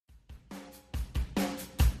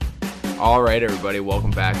All right, everybody,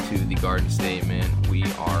 welcome back to The Garden Statement. We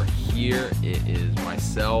are here. It is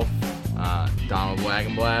myself, Donald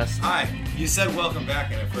Wagenblast. Hi. You said welcome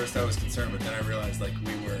back, and at first I was concerned, but then I realized like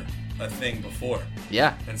we were a thing before.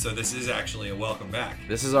 Yeah. And so this is actually a welcome back.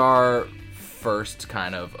 This is our first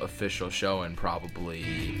kind of official show in probably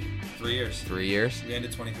 3 years. 3 years? We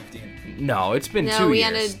ended 2015. No, it's been 2 years. No, we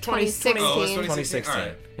ended 2016. Oh, it was 2016. All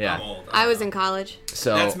right. Yeah. I'm old. I was in college.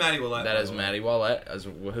 So That's Maddie Willett. That is Maddie Willett,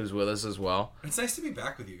 who's with us as well. It's nice to be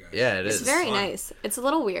back with you guys. Yeah, it is. It's very fun. nice. It's a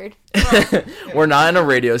little weird. We're not in a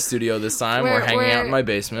radio studio this time. We're hanging out in my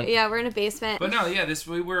basement. Yeah, we're in a basement. But no, yeah,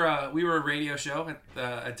 we were a radio show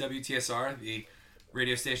at WTSR, the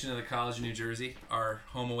radio station of the College of New Jersey, our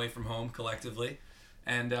home away from home collectively,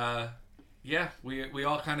 and yeah, we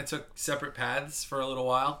all kind of took separate paths for a little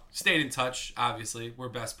while. Stayed in touch, obviously, we're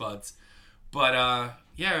best buds, but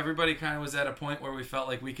yeah, everybody kind of was at a point where we felt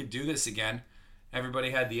like we could do this again.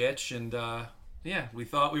 Everybody had the itch, and yeah, we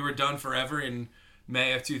thought we were done forever in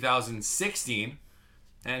May of 2016.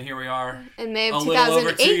 And here we are in May of a 2018. little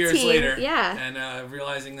over 2 years later. Yeah. And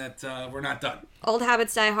realizing that we're not done. Old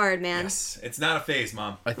habits die hard, man. Yes. It's not a phase,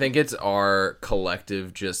 Mom. I think it's our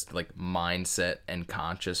collective just like mindset and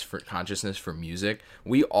consciousness for music.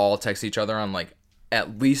 We all text each other on like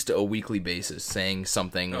at least a weekly basis saying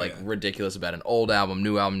something ridiculous about an old album,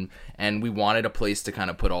 new album, and we wanted a place to kind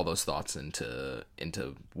of put all those thoughts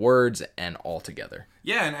into words and all together.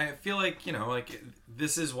 Yeah, and I feel like,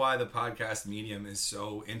 this is why the podcast medium is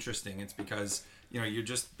so interesting. It's because, you're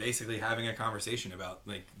just basically having a conversation about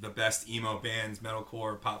like the best emo bands,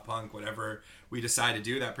 metalcore, pop punk, whatever we decide to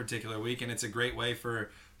do that particular week. And it's a great way for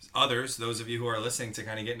others, those of you who are listening, to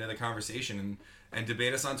kind of get into the conversation and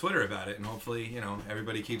debate us on Twitter about it. And hopefully,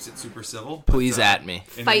 everybody keeps it super civil. Please at me.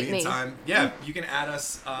 In Fight the meantime, yeah, you can add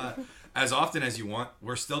us as often as you want.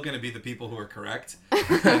 We're still going to be the people who are correct.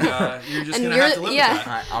 And you're just going to have to live with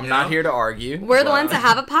that. I'm not here to argue. We're the ones that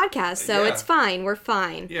have a podcast, so Yeah. it's fine. We're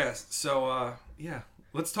fine. Yeah, so, yeah.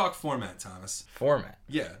 Let's talk format, Thomas. Format.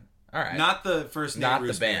 Yeah. All right. Not the first name Not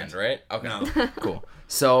Bruce the band, right? Okay. No. Cool.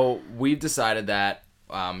 So we've decided that,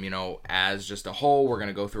 as just a whole, we're going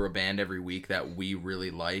to go through a band every week that we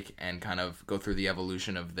really like and kind of go through the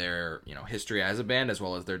evolution of their, history as a band as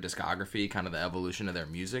well as their discography, kind of the evolution of their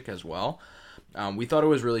music as well. We thought it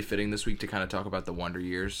was really fitting this week to kind of talk about the Wonder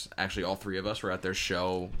Years. Actually, all three of us were at their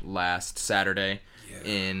show last Saturday at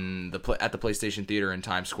the PlayStation Theater in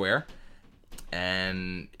Times Square,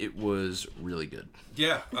 and it was really good.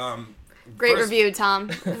 Yeah. Great review, Tom.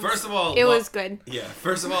 First of all, It was good. Yeah.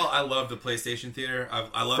 First of all, I love the PlayStation Theater.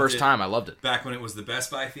 I loved First it time, I loved it. back when it was the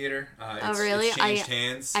Best Buy Theater. Oh, really? It's changed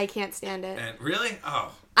hands. I can't stand it. And really?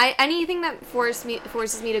 Oh. Anything that forces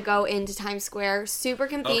me to go into Times Square, super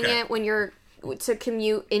convenient when you're to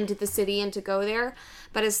commute into the city and to go there.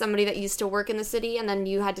 But as somebody that used to work in the city, and then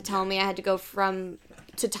you had to tell me I had to go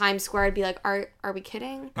to Times Square, I'd be like, are we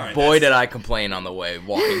kidding? Right, Boy, did I complain on the way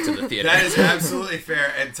walking to the theater. That is absolutely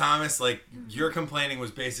fair. And Thomas, like, your complaining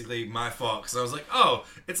was basically my fault. Because I was like, oh,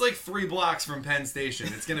 it's like 3 blocks from Penn Station.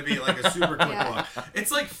 It's going to be like a super quick walk.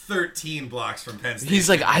 It's like 13 blocks from Penn Station. He's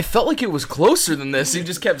like, I felt like it was closer than this. He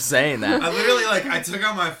just kept saying that. I literally, I took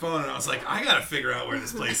out my phone and I was like, I got to figure out where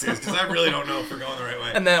this place is. Because I really don't know if we're going the right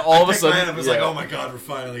way. And then all of a sudden, I was like, oh my God, we're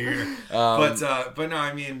finally here. But no,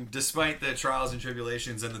 I mean, despite the trials and tribulations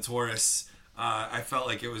and the tourists, I felt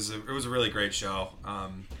like it was a really great show.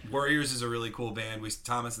 Warriors is a really cool band.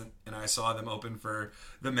 Thomas and I saw them open for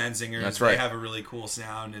the Menzingers. That's right. They have a really cool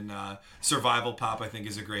sound, and Survival Pop, I think,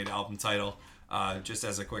 is a great album title. Just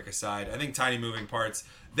as a quick aside, I think Tiny Moving Parts,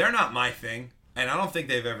 they're not my thing, and I don't think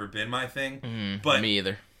they've ever been my thing. But me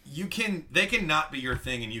either. they can not be your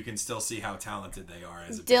thing, and you can still see how talented they are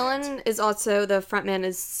as a Dylan band. is also, the frontman,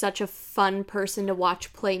 is such a fun person to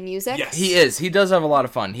watch play music. Yes. He is. He does have a lot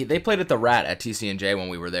of fun. They played at the Rat at TC&J when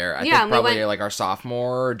we were there. I think and we probably went like our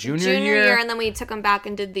sophomore or junior year, year. and then we took him back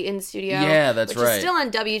and did the in-studio. Yeah, that's which right. is still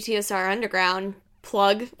on WTSR Underground.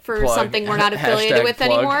 Plug for something we're not affiliated Hashtag with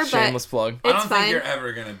plug, anymore, shameless but plug. I it's don't think fine. you're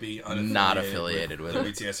ever going to be Not affiliated with it.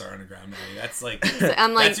 WTSR Underground, Maddie. That's like,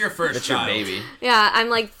 I'm like, that's your first That's your child. baby. yeah, I'm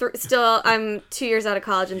like I'm 2 years out of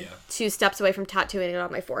college and 2 steps away from tattooing it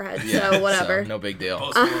on my forehead. Yeah, So whatever. So, no big deal.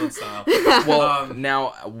 Post Malone style. Well,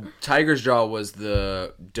 now Tiger's Jaw was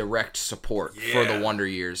the direct support for the Wonder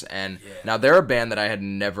Years, and now they're a band that I had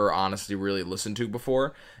never honestly really listened to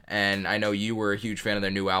before, and I know you were a huge fan of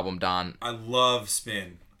their new album, Don. I love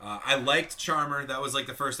Spin. I liked Charmer. That was like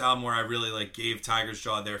the first album where I really gave Tiger's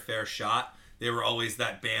Jaw their fair shot. They were always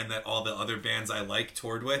that band that all the other bands I liked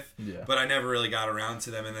toured with, but I never really got around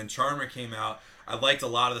to them. And then Charmer came out. I liked a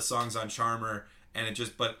lot of the songs on Charmer, and it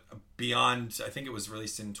just, but beyond, I think it was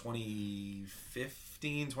released in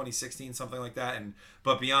 2015, 2016, something like that,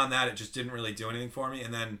 but beyond that, it just didn't really do anything for me.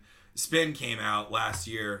 And then Spin came out last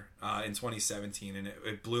year in 2017, and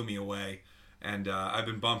it blew me away. And I've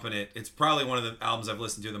been bumping it. It's probably one of the albums I've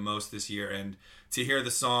listened to the most this year. And to hear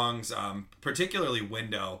the songs, particularly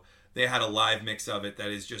Window, they had a live mix of it that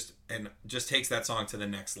is just takes that song to the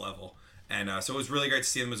next level. And so it was really great to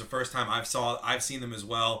see them. It was the first time I've seen them as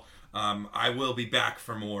well. I will be back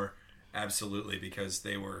for more, absolutely, because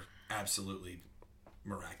they were absolutely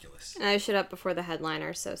miraculous. And I showed up before the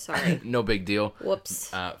headliner, so sorry. No big deal. Whoops.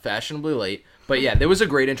 Fashionably late. But yeah, there was a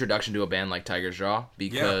great introduction to a band like Tiger's Jaw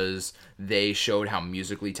because they showed how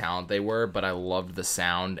musically talented they were, but I loved the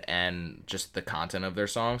sound and just the content of their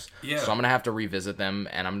songs. Yeah. So I'm going to have to revisit them,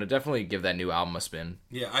 and I'm going to definitely give that new album a spin.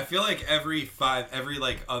 Yeah, I feel like every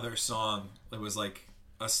like other song, it was like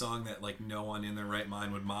a song that like no one in their right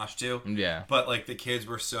mind would mosh to. Yeah. But like the kids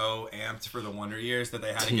were so amped for the Wonder Years that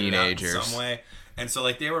they had to get it out in some way. And so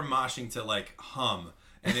like they were moshing to like Hum,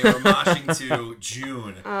 and they were moshing to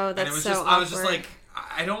June. Oh, that's and it was so just awkward. I was just like,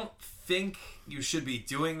 I don't think you should be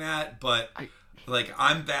doing that, but like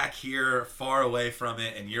I'm back here far away from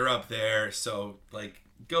it and you're up there, so like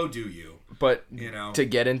go do you. But you know, to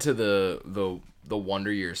get into the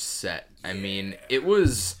Wonder Years set, I mean,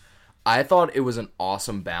 I thought it was an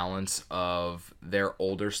awesome balance of their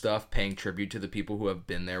older stuff paying tribute to the people who have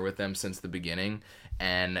been there with them since the beginning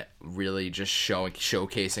and really just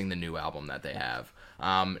showcasing the new album that they have.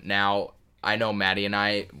 Now, I know Maddie and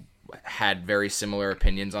I had very similar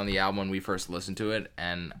opinions on the album when we first listened to it,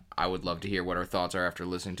 and I would love to hear what our thoughts are after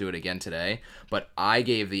listening to it again today. But I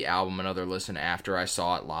gave the album another listen after I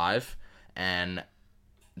saw it live, and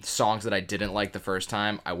songs that I didn't like the first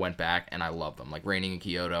time, I went back and I love them. Like Raining in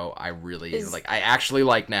Kyoto, I actually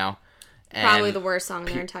like now. And Probably the worst song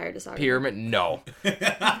in their entire discography. Pyramid, no.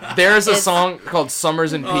 There's a song called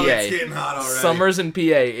Summers in PA. Oh, it's getting hot already. Summers in PA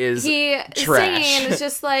is trash. Singing and it's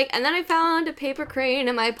just like, and then I found a paper crane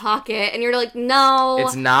in my pocket, and you're like, no.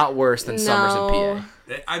 It's not worse than Summers in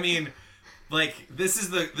PA. I mean, like this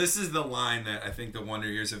is the line that I think the Wonder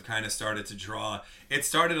Years have kind of started to draw. It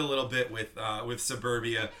started a little bit with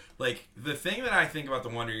Suburbia. Like the thing that I think about the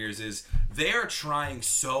Wonder Years is they are trying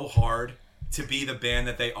so hard to be the band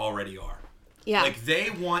that they already are. Yeah. Like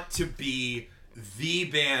they want to be the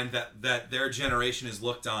band that their generation has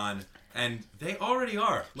looked on, and they already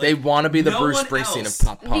are. Like, they want to be the no Bruce one Springsteen else- of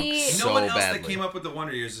pop punk so no one else badly. that came up with the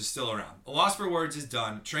Wonder Years is still around. A Lost for Words is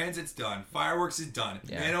done. Transit's done. Fireworks is done.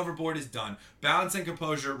 Yeah. Man Overboard is done. Balance and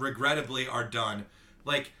Composure, regrettably, are done.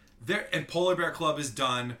 Like and Polar Bear Club is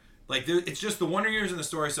done. Like it's just the Wonder Years and the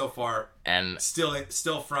story so far, and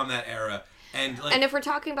still from that era. And if we're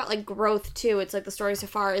talking about like growth too, it's like the story so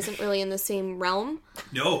far isn't really in the same realm.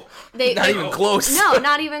 No, not even close. No,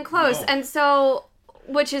 not even close. No. And so,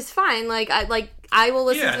 which is fine. Like I will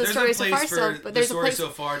listen to the story so far still, but there's a place so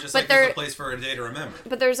far, just but like there's a place for A Day to Remember.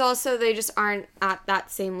 But there's also they just aren't at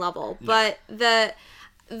that same level. No. But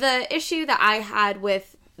the issue that I had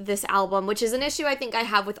with this album, which is an issue I think I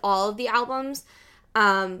have with all of the albums,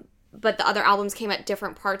 but the other albums came at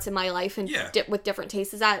different parts in my life and with different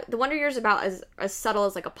tastes, is that the Wonder Years about as subtle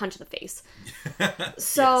as like a punch in the face.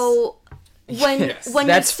 So when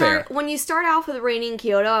you start off with Raining in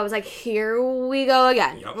Kyoto, I was like, here we go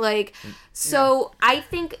again. Yep. Like, so I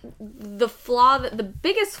think the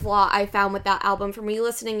biggest flaw I found with that album for me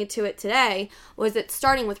listening to it today was it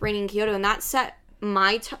starting with Raining in Kyoto, and that set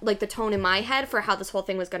the tone in my head for how this whole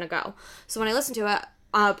thing was going to go. So when I listened to it,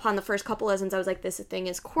 upon the first couple listens, I was like, this thing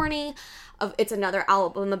is corny. It's another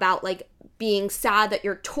album about like being sad that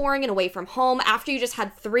you're touring and away from home after you just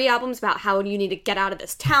had 3 albums about how you need to get out of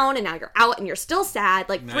this town, and now you're out and you're still sad.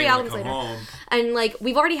 Like now 3 albums later, home. And like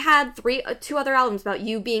we've already had 2 other albums about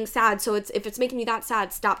you being sad. So if it's making you that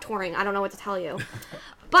sad, stop touring. I don't know what to tell you.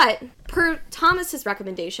 But per Thomas's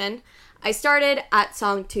recommendation, I started at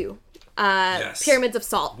song 2, Pyramids of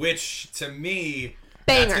Salt, which to me.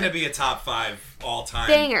 Banger. That's going to be a top 5 all-time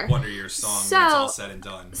Banger. Wonder Years song when it's all said and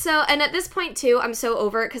done. So, and at this point, too, I'm so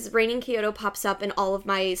over it because Raining in Kyoto pops up in all of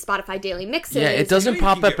my Spotify daily mixes. Yeah, it doesn't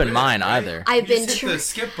pop up in mine either. I've been hit the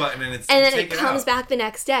skip button and then it comes back the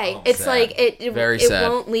next day. Oh, it's sad. like it sad.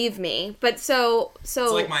 won't leave me. But so It's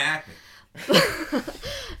like my acne.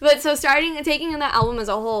 But so taking in that album as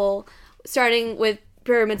a whole, starting with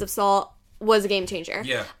Pyramids of Salt was a game changer.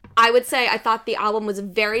 Yeah. I would say I thought the album was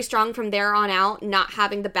very strong from there on out, not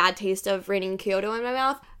having the bad taste of Raining in Kyoto in my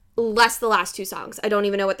mouth. less the last 2 songs. I don't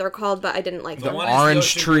even know what they're called, but I didn't like them. one is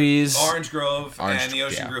Orange Trees. Orange Grove, Orange and The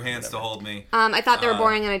Ocean yeah, Grew Hands to Hold Me. I thought they were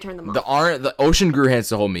boring and I turned them off. The Ocean Grew Hands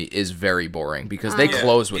to Hold Me is very boring because they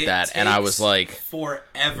close with It that, and I was takes like,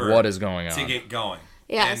 forever. what is going on? To get going.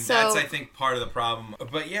 Yeah, and so- that's I think part of the problem.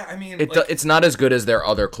 But yeah, I mean, It's not as good as their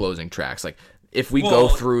other closing tracks. Like if we go Well,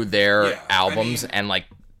 through their yeah, albums I mean- and like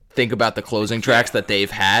think about the closing tracks that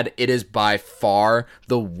they've had, it is by far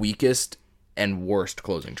the weakest and worst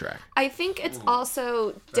closing track. I think it's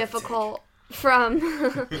also difficult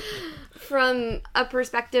from from a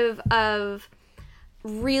perspective of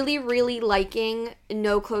really, really liking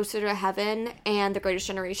No Closer to Heaven and The Greatest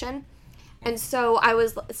Generation. And so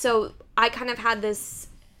I kind of had this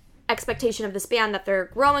expectation of this band that they're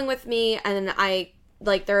growing with me, and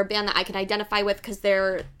they're a band that I can identify with because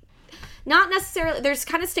they're not necessarily, they're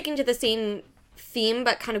kind of sticking to the same theme,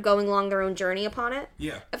 but kind of going along their own journey upon it.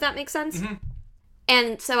 Yeah. If that makes sense. Mm-hmm.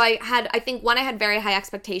 And so I think I had very high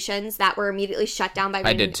expectations that were immediately shut down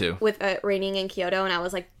by did too. With Raining in Kyoto, and I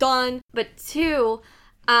was like, done. But 2,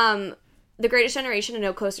 The Greatest Generation and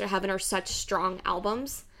No Closer to Heaven are such strong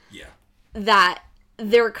albums yeah. that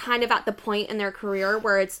they're kind of at the point in their career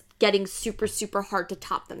where it's getting super, super hard to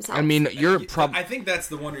top themselves. I mean, I think that's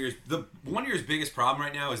the Wonder Years. The Wonder Years' biggest problem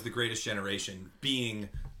right now is The Greatest Generation being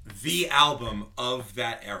the album of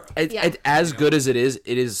that era. As good as it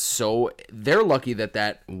is so, they're lucky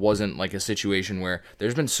that wasn't like a situation where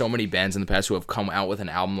there's been so many bands in the past who have come out with an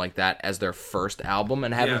album like that as their first album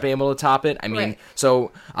and haven't been able to top it. I mean, Right.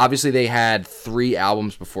 So obviously they had 3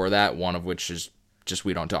 albums before that, one of which is just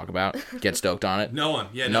we don't talk about. Get Stoked on It. No one.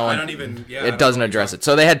 Yeah, No one. I don't even. Yeah, It doesn't address it.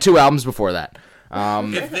 So they had 2 albums before that.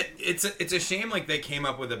 It's a shame like they came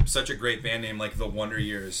up with such a great band name like The Wonder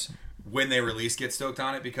Years when they released Get Stoked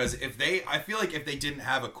on It, because I feel like if they didn't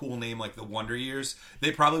have a cool name like The Wonder Years,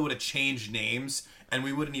 they probably would have changed names and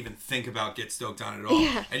we wouldn't even think about Get Stoked on It at all.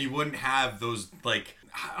 Yeah. And you wouldn't have those, like,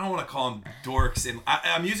 I don't want to call them dorks, and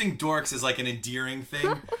I'm using dorks as like an endearing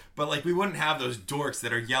thing, but like we wouldn't have those dorks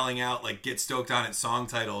that are yelling out like Get Stoked on It song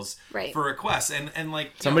titles Right. for requests, and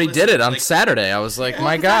like Somebody listen, did it on like, Saturday. I was like,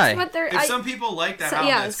 my guy. That's what they're. if some people like that so- album,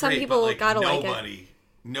 yeah, that's some great, people but like gotta like it.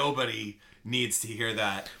 nobody needs to hear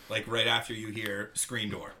that like right after you hear Screen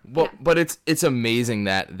Door. But it's amazing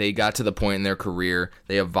that they got to the point in their career,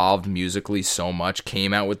 they evolved musically so much,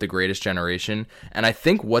 came out with The Greatest Generation, and I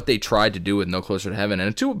think what they tried to do with No Closer to Heaven,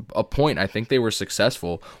 and to a point I think they were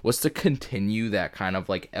successful, was to continue that kind of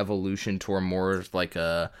like evolution toward more like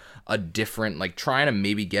a different, like trying to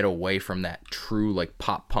maybe get away from that true like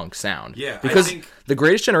pop punk sound. Yeah, because I think The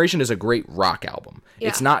Greatest Generation is a great rock album. Yeah.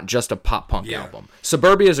 It's not just a pop punk Yeah. album.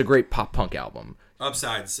 Suburbia is a great pop punk album.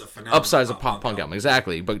 Upside's a phenomenal Upside's a pop punk album,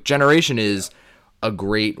 exactly. But Generation is a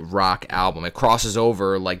great rock album. It crosses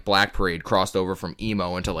over like Black Parade crossed over from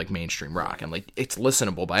emo into like mainstream rock, and like it's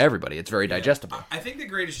listenable by everybody. It's very digestible. I think The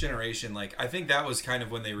Greatest Generation, like I think that was kind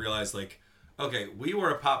of when they realized like, okay, we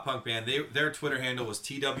were a pop punk band. Their Twitter handle was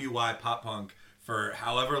TWY Pop Punk for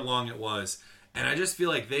however long it was. And I just feel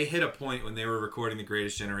like they hit a point when they were recording The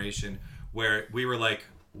Greatest Generation where we were like,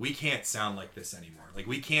 we can't sound like this anymore. Like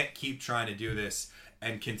we can't keep trying to do this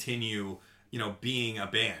and continue, being a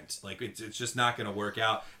band. Like it's just not going to work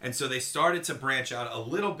out. And so they started to branch out a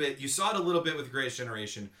little bit. You saw it a little bit with The Greatest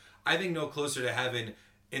Generation. I think No Closer to Heaven,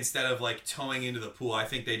 instead of like towing into the pool, I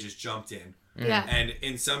think they just jumped in. Yeah. And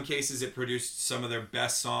in some cases, it produced some of their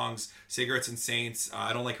best songs. Cigarettes and Saints,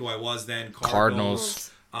 I Don't Like Who I Was Then,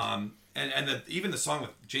 Cardinals. and even the song with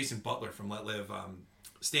Jason Butler from Let Live,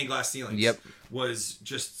 Stained Glass Ceilings, Yep. was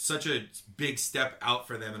just such a big step out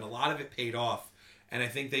for them, and a lot of it paid off. And I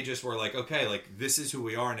think they just were like, okay, like this is who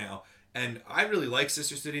we are now. And I really like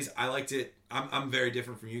Sister Cities. I liked it. I'm very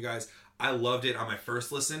different from you guys. I loved it on my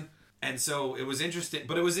first listen. And so it was interesting,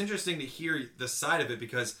 but it was interesting to hear the side of it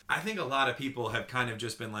because I think a lot of people have kind of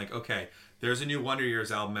just been like, okay, there's a new Wonder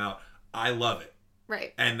Years album out. I love it.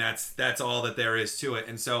 Right. And that's all that there is to it.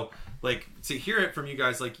 And so like to hear it from you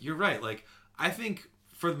guys, like you're right. Like I think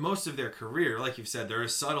for most of their career, like you've said, they're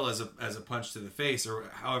as subtle as a punch to the face, or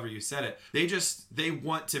however you said it. They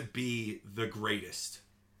want to be the greatest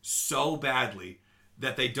so badly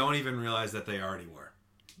that they don't even realize that they already were.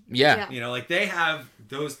 Yeah. Yeah. Like they had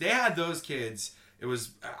those kids. It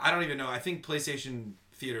was, I don't even know. I think PlayStation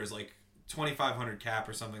Theater is like 2,500 cap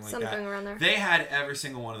or something like that. Something around there. They had every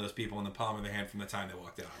single one of those people in the palm of their hand from the time they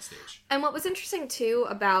walked out on stage. And what was interesting too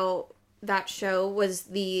about that show was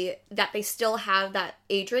that they still have that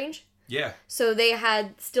age range. Yeah. So they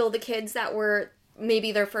had still the kids that were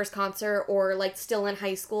maybe their first concert or like still in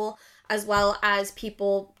high school, as well as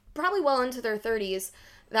people probably well into their 30s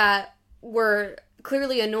that were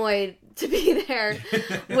clearly annoyed to be there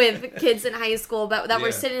with kids in high school, but that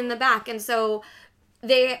were sitting in the back. And so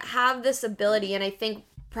they have this ability, and I think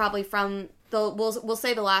probably from we'll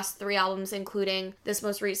say the last 3 albums, including this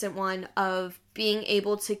most recent one, of being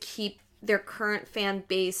able to keep their current fan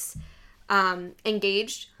base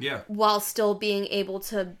engaged, while still being able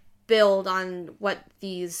to build on what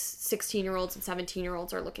these 16-year-olds and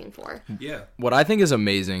 17-year-olds are looking for. Yeah. What I think is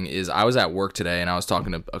amazing is I was at work today and I was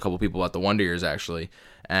talking to a couple people about the Wonder Years actually,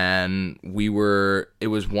 and it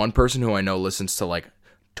was one person who I know listens to like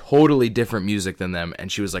totally different music than them, and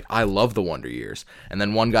she was like, I love the Wonder Years. And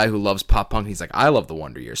then one guy who loves pop punk, he's like, I love the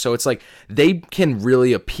Wonder Years. So it's like they can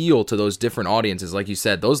really appeal to those different audiences. Like you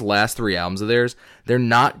said, those last 3 albums of theirs, they're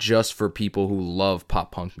not just for people who love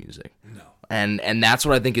pop punk music. No. And that's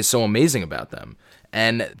what I think is so amazing about them.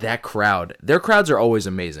 And that crowd, their crowds are always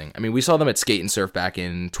amazing. I mean, we saw them at Skate and Surf back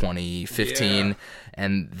in 2015,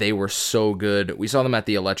 and they were so good. We saw them at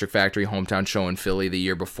the Electric Factory hometown show in Philly the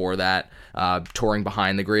year before that, touring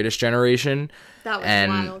behind the Greatest Generation. That was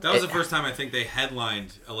wild. That was the first time I think they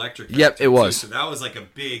headlined Electric Factory. Yep, it was. So that was like a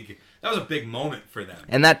big moment for them.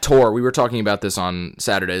 And that tour, we were talking about this on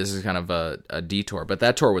Saturday. This is kind of a detour, but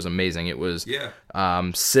that tour was amazing. It was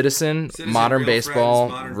Citizen, Modern Baseball,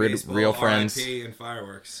 Real Friends, R.I.P. and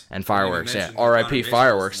Fireworks. And Fireworks, yeah. R.I.P.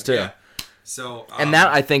 Fireworks, too. Yeah. So, and that,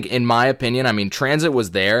 I think, in my opinion, I mean, Transit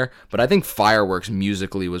was there, but I think Fireworks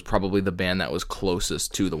musically was probably the band that was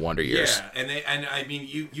closest to the Wonder Years. Yeah, and I mean,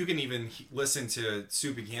 you can even listen to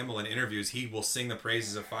Soupy Campbell in interviews. He will sing the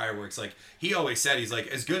praises of Fireworks. Like, he always said, he's like,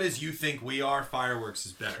 as good as you think we are, Fireworks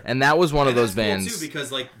is better. And that was one of those bands. Cool too, because,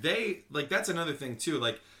 that's another thing, too.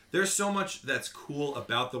 Like, there's so much that's cool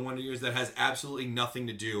about the Wonder Years that has absolutely nothing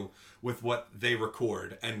to do with what they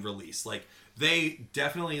record and release. Like, they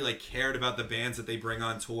definitely cared about the bands that they bring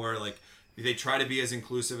on tour. Like, they try to be as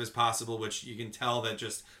inclusive as possible, which you can tell that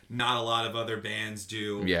just not a lot of other bands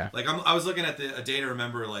do. Yeah. Like, I was looking at A Day to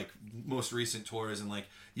Remember, most recent tours, and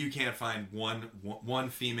you can't find one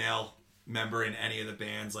female member in any of the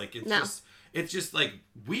bands. Like, it's just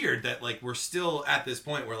weird that we're still at this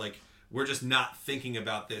point where we're just not thinking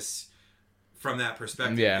about this from that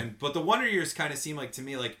perspective. Yeah. But the Wonder Years kind of seem to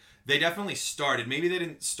me they definitely started. Maybe they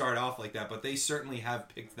didn't start off like that, but they certainly have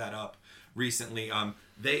picked that up recently.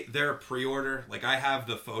 Their pre-order, I have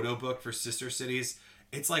the photo book for Sister Cities.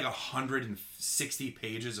 It's 160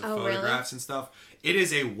 pages of photographs and stuff. It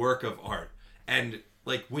is a work of art. And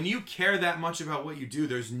when you care that much about what you do,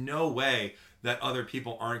 there's no way that other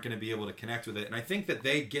people aren't going to be able to connect with it. And I think that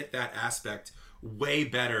they get that aspect way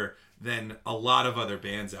better than a lot of other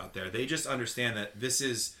bands out there. They just understand that this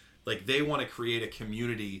is they want to create a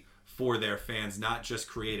community for their fans, not just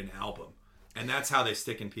create an album. And that's how they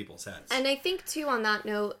stick in people's heads. And I think, too, on that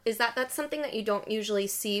note, is that's something that you don't usually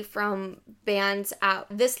see from bands at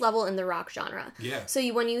this level in the rock genre. Yeah. So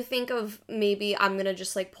when you think of, maybe I'm going to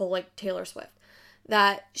just pull Taylor Swift,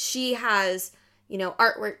 that she has,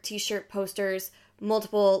 artwork, t-shirt, posters,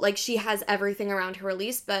 multiple, she has everything around her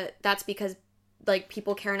release, but that's because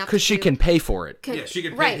people care enough because she can pay for it. She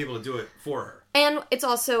can pay people to do it for her. And it's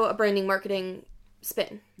also a branding marketing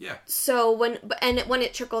spin. Yeah. So when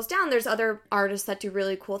it trickles down, there's other artists that do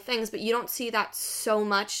really cool things, but you don't see that so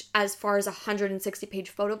much as far as a 160-page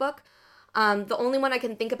photo book. The only one I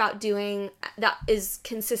can think about doing that is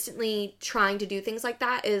consistently trying to do things like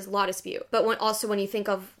that is La Dispute. But when you think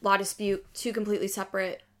of La Dispute, 2 completely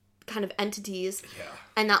separate kind of entities,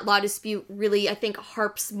 and that La Dispute really, I think,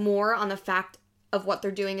 harps more on the fact of what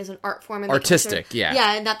they're doing as an art form. And artistic,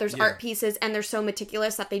 Yeah, and that there's art pieces, and they're so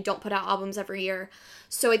meticulous that they don't put out albums every year.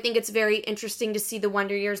 So I think it's very interesting to see the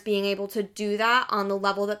Wonder Years being able to do that on the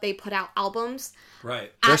level that they put out albums.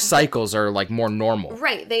 Right. Their cycles are more normal.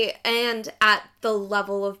 Right. And at the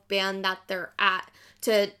level of band that they're at,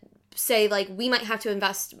 to say we might have to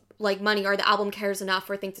invest money, or the album cares enough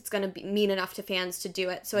or thinks it's going to mean enough to fans to do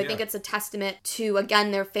it. So I think it's a testament to,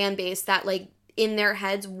 again, their fan base that in their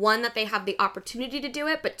heads, 1, that they have the opportunity to do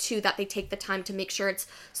it, but 2, that they take the time to make sure it's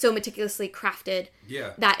so meticulously crafted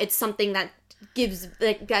that it's something that gives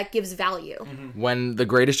value. Mm-hmm. When The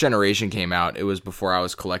Greatest Generation came out, it was before I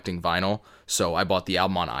was collecting vinyl, so I bought the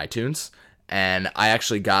album on iTunes, and I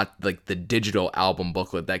actually got the digital album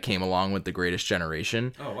booklet that came along with The Greatest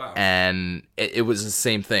Generation. Oh, wow. And it was the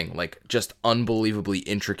same thing, just unbelievably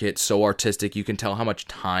intricate, so artistic. You can tell how much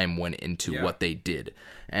time went into what they did.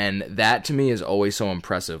 And that, to me, is always so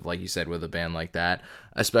impressive, like you said, with a band like that,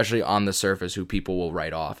 especially on the surface, who people will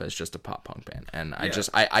write off as just a pop punk band. And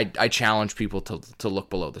I challenge people to look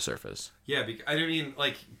below the surface. Yeah, I mean,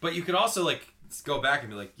 but you could also, go back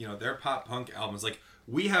and be their pop punk albums,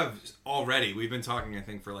 we have already, we've been talking, I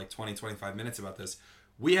think, for like 20, 25 minutes about this.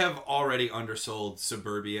 We have already undersold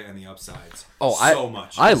Suburbia and the Upsides so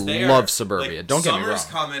much. I love Suburbia. Like, don't get me wrong. Summer's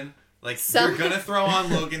coming. Like, you're going to throw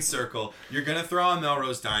on Logan Circle. You're going to throw on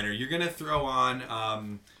Melrose Diner. You're going to throw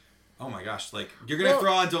on, oh my gosh, like, you're going to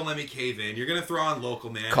throw on Don't Let Me Cave In. You're going to throw on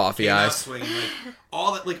Local Man. Coffee Eyes. Swinging,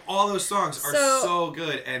 all those songs are so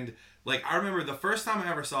good. And, like, I remember the first time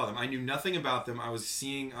I ever saw them, I knew nothing about them. I was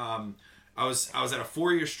seeing, I was at a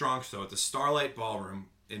 4 Year Strong show at the Starlight Ballroom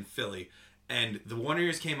in Philly. And the Wonder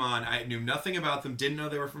Years came on. I knew nothing about them. Didn't know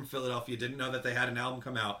they were from Philadelphia. Didn't know that they had an album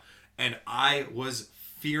come out. And I was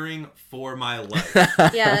fearing for my life.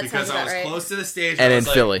 Yeah, that because I was right. close to the stage. And in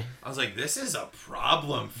like, Philly. I was like, this is a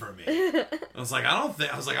problem for me. I was like, I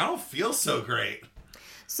don't feel so great.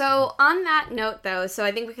 So on that note, though, so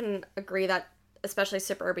I think we can agree that especially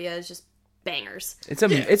Suburbia is just bangers. It's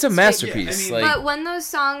a masterpiece. Yeah, I mean, But when those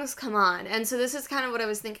songs come on, and so this is kind of what I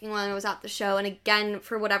was thinking when I was at the show, and again,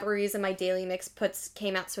 for whatever reason, my daily mix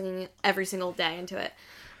came out swinging every single day into it.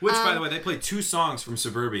 Which, by the way, they played 2 songs from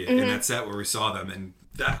Suburbia in that set where we saw them, and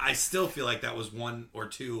that I still feel like that was 1 or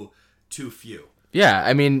 2 too few. Yeah,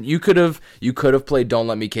 I mean, you could have played Don't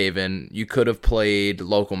Let Me Cave In. You could have played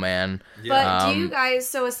Local Man. But do you guys,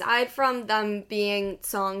 so aside from them being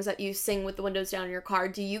songs that you sing with the windows down in your car,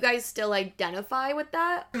 do you guys still identify with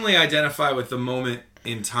that? I definitely identify with the moment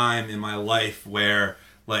in time in my life where,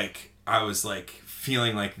 like, I was, like,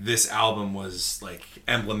 feeling like this album was, like,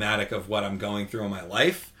 emblematic of what I'm going through in my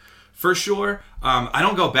life. For sure. I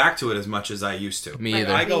don't go back to it as much as I used to. Me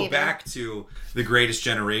either. I go back to The Greatest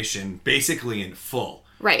Generation basically in full.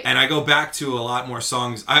 Right. And I go back to a lot more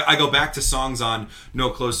songs. I go back to songs on No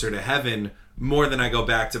Closer to Heaven more than I go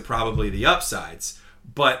back to probably the Upsides.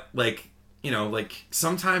 But, like, you know, like,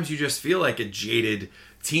 sometimes you just feel like a jaded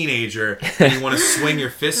teenager and you want to swing your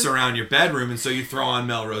fists around your bedroom, and so you throw on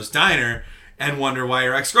Melrose Diner and wonder why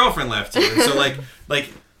your ex-girlfriend left you. And so, like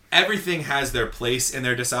everything has their place in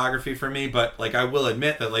their discography for me, but, like, I will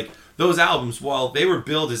admit that, like, those albums, while they were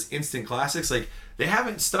billed as instant classics, like, they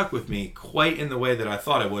haven't stuck with me quite in the way that I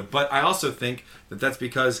thought it would. But I also think that that's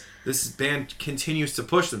because this band continues to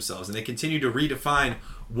push themselves, and they continue to redefine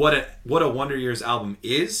what a Wonder Years album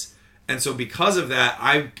is. And so because of that,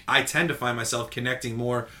 I tend to find myself connecting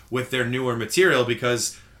more with their newer material,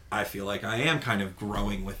 because I feel like I am kind of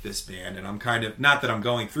growing with this band, and I'm kind of, not that I'm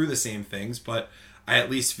going through the same things, but I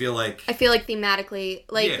at least feel like... I feel like thematically,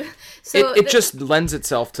 like... Yeah. So it just lends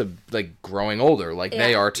itself to, like, growing older, like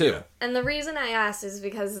they are too. Yeah. And the reason I asked is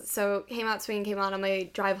because, so Came Out Swinging came on my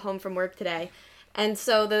drive home from work today. And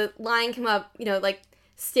so the line came up, you know, like,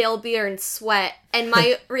 stale beer and sweat. And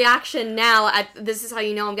my reaction now at This Is How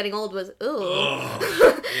You Know I'm Getting Old was, ooh.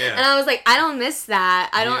 Yeah. And I was like, I don't miss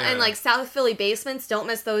that. I don't, Yeah. and like South Philly basements, don't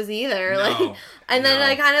miss those either. No, Like, and then no.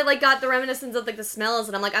 I kind of like got the reminiscence of like the smells,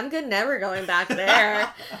 and I'm like, I'm good never going back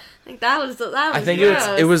there. Like that was I think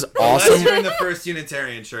gross. it was Unless awesome. you're in the First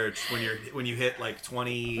Unitarian Church, when you hit like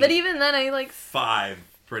 25, But even then, I like.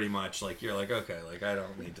 pretty much, like, you're like, okay, like, I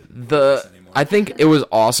don't need to do this anymore. I think it was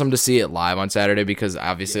awesome to see it live on Saturday, because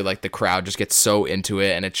obviously like the crowd just gets so into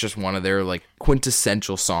it, and it's just one of their like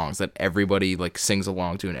quintessential songs that everybody like sings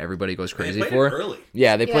along to and everybody goes They crazy played for. it early.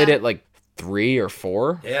 Yeah, they played Yeah. it like 3 or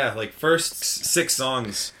 4. Yeah, like first 6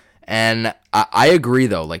 songs. And I agree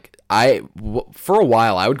though. Like for a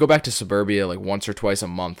while, I would go back to Suburbia like once or twice a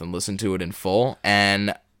month and listen to it in full.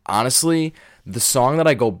 And honestly, the song that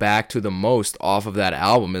I go back to the most off of that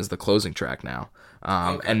album is the closing track now.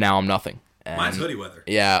 And Now I'm Nothing. And Mine's Hoodie Weather.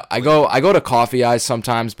 yeah, I go to Coffee Eyes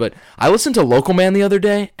sometimes, but I listened to Local Man the other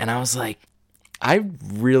day, and I was like, I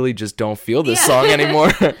really just don't feel this song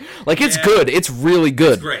anymore. Like, it's good. It's really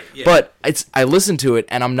good. It's great, yeah. But I listen to it,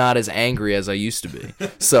 and I'm not as angry as I used to be.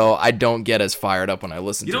 So I don't get as fired up when I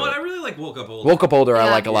listen You to know what? it. I really like Woke Up Older. Woke Up Older I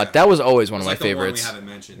Yeah. like a lot. Yeah. That was always one of my It's like favorites. The one we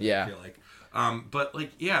haven't mentioned. Yeah. I feel like. But,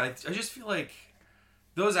 like, yeah, I just feel like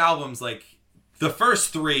those albums, like, the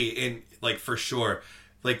first 3 in, like, for sure,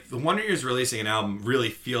 like, the Wonder Years releasing an album really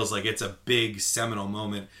feels like it's a big seminal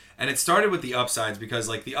moment. And it started with the Upsides, because,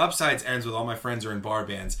 like, the Upsides ends with All My Friends Are in Bar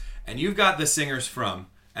Bands, and you've got the singers from,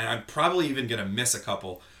 and I'm probably even going to miss a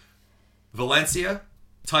couple, Valencia,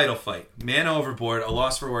 Title Fight, Man Overboard, A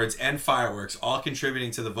Loss for Words, and Fireworks, all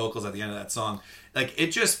contributing to the vocals at the end of that song. Like,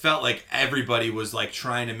 it just felt like everybody was, like,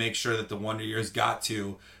 trying to make sure that the Wonder Years got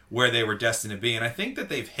to where they were destined to be. And I think that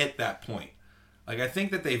they've hit that point. Like, I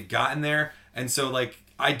think that they've gotten there. And so, like,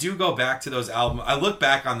 I do go back to those albums. I look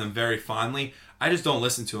back on them very fondly. I just don't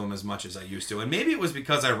listen to them as much as I used to. And maybe it was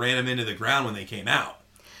because I ran them into the ground when they came out.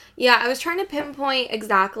 Yeah, I was trying to pinpoint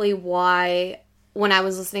exactly why, when I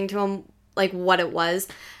was listening to them, like what it was.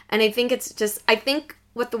 And I think it's just, I think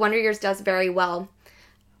what the Wonder Years does very well,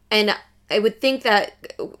 and I would think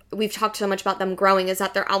that we've talked so much about them growing, is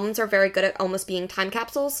that their albums are very good at almost being time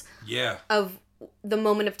capsules of the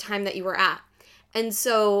moment of time that you were at. And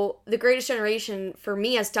so The Greatest Generation, for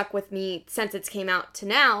me, has stuck with me since it came out to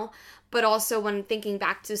now. But also when thinking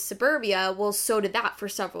back to Suburbia, well, so did that for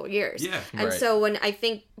several years. Yeah. And so when I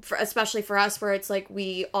think, especially for us, where it's like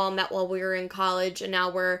we all met while we were in college and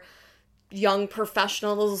now we're young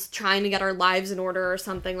professionals trying to get our lives in order or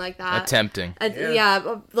something like that. Attempting.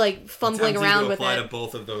 Like fumbling around with it. Apply to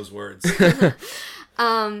both of those words.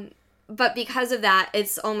 But because of that,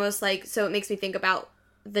 it's almost like, so it makes me think about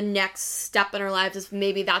the next step in our lives is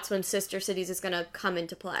maybe that's when Sister Cities is going to come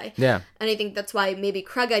into play. Yeah. And I think that's why maybe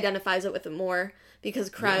Craig identifies it with it more,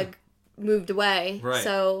 because Craig moved away. Right.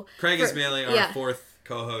 So Craig is mainly our fourth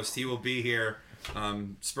co-host. He will be here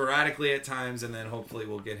sporadically at times, and then hopefully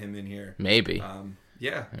we'll get him in here. Maybe.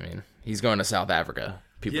 Yeah. I mean, he's going to South Africa.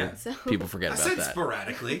 People forget about that.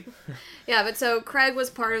 Sporadically. Yeah, but so Craig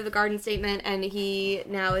was part of the Garden Statement, and he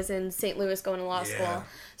now is in St. Louis going to law school.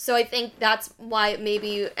 So I think that's why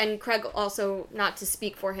maybe, and Craig also, not to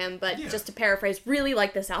speak for him, but just to paraphrase, really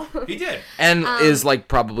liked this album. He did. And is like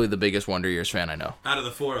probably the biggest Wonder Years fan I know. Out of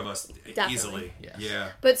the four of us, Definitely. easily. Yes. Yeah.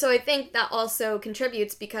 But so I think that also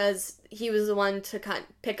contributes because he was the one to kind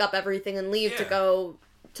of pick up everything and leave to go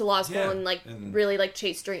to law school and really like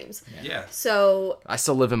chase dreams. Yeah. So I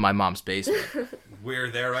still live in my mom's basement. We're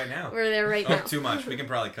there right now. We're there right now. Too much. We can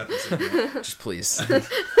probably cut this in. Just please.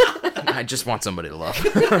 I just want somebody to love.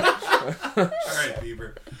 All right,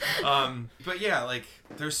 Bieber. But yeah, like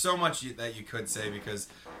there's so much that you could say because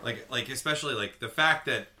like especially like the fact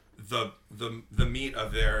that the meat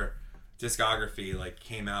of their discography like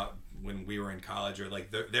came out when we were in college, or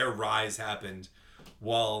like their rise happened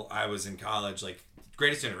while I was in college. Like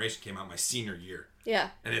Greatest Generation came out my senior year. Yeah.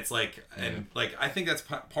 And it's like, and like, I think that's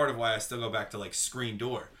part of why I still go back to like Screen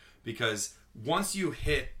Door, because once you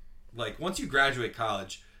graduate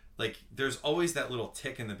college, like there's always that little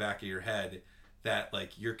tick in the back of your head that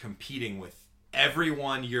like you're competing with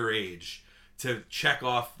everyone your age to check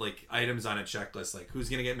off like items on a checklist, like who's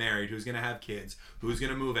going to get married, who's going to have kids, who's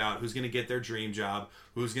going to move out, who's going to get their dream job,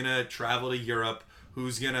 who's going to travel to Europe,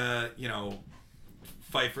 who's going to,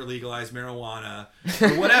 fight for legalized marijuana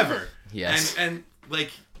or whatever. Yes. And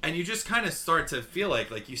you just kind of start to feel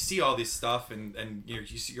like you see all this stuff and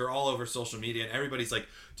you're all over social media and everybody's like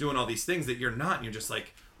doing all these things that you're not, and you're just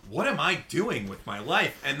like, what am I doing with my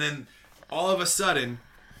life? And then all of a sudden,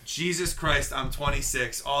 Jesus Christ, I'm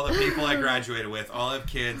 26. All the people I graduated with, all have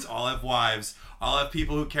kids, all have wives, all have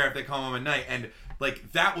people who care if they come home at night. And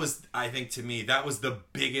like that was, I think to me, that was the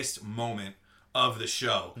biggest moment of the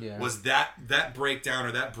show, was that breakdown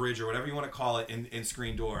or that bridge or whatever you want to call it in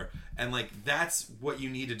Screen Door. And like that's what you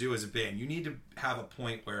need to do as a band. You need to have a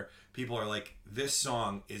point where people are like, this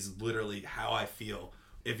song is literally how I feel.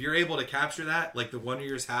 If you're able to capture that, like the Wonder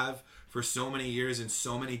Years have for so many years in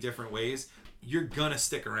so many different ways, you're gonna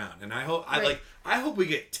stick around. And I hope we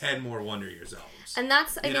get 10 more Wonder Years albums. And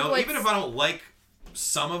that's I think even if I don't like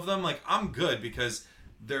some of them, like I'm good because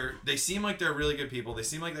they seem like they're really good people. They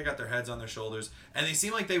seem like they got their heads on their shoulders, and they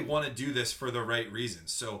seem like they want to do this for the right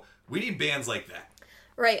reasons. So we need bands like that.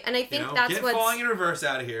 Right, and I think that's get what's... Falling in Reverse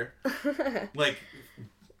out of here. Like,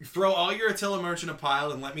 throw all your Attila Merch in a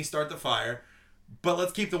pile and let me start the fire. But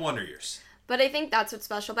let's keep the Wonder Years. But I think that's what's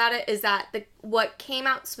special about it, is that what came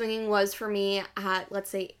out swinging was for me at,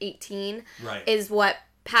 let's say, 18. Right. Is what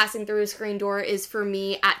passing through a Screen Door is for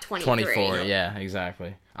me at 23. 24, yeah,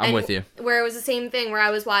 exactly. I'm with you. Where it was the same thing, where I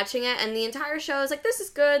was watching it, and the entire show, I was like, this is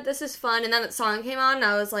good, this is fun, and then the song came on, and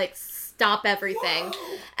I was like, stop everything.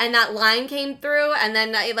 Whoa. And that line came through, and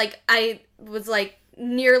then I was like,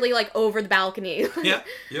 nearly like over the balcony. Yeah.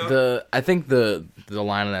 I think the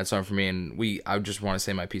line of that song for me, and I just want to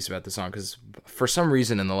say my piece about the song, because for some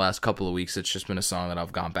reason in the last couple of weeks, it's just been a song that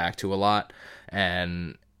I've gone back to a lot,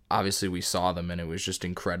 and obviously we saw them and it was just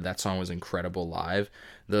incredible. That song was incredible live.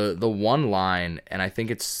 The one line, and I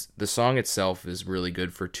think the song itself is really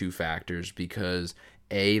good for two factors, because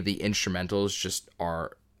the instrumentals just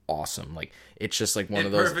are awesome. Like it's just like one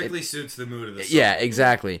of those. It perfectly suits the mood of the song. Yeah,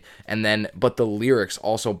 exactly. And then, but the lyrics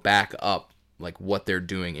also back up like what they're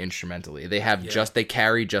doing instrumentally. They have they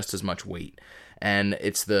carry just as much weight. And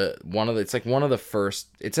it's it's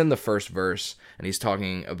in the first verse, and he's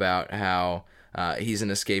talking about how he's an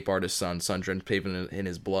escape artist's son drenched pavement in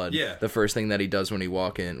his blood. Yeah. The first thing that he does when he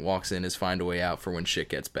walks in is find a way out for when shit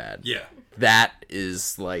gets bad. Yeah. That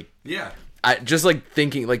is like... Yeah. I just like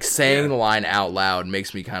thinking, like saying the line out loud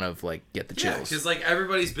makes me kind of like get the chills. Yeah, because like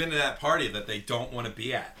everybody's been to that party that they don't want to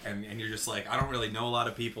be at, and you're just like, I don't really know a lot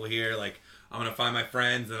of people here. Like I'm gonna find my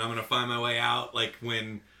friends, and I'm gonna find my way out. Like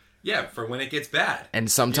when it gets bad.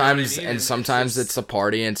 And sometimes, you know what I mean? And sometimes it's it's a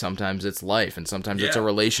party, and sometimes it's life, and sometimes it's a Yeah.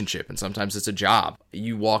 relationship, and sometimes it's a job.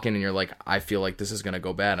 You walk in and you're like, I feel like this is gonna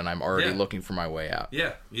go bad, and I'm already Yeah. looking for my way out.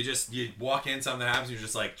 Yeah, you walk in, something happens, you're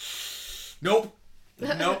just like, nope,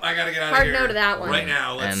 I gotta get out Hard of here. no to that one. Right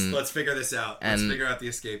now, And- let's figure this out. Let's figure out the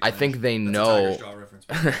escape I plan. think they That's a know. Tiger's Jaw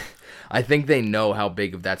reference. I think they know how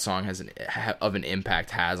big of that song of an impact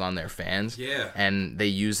has on their fans. Yeah. And they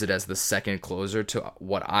use it as the second closer to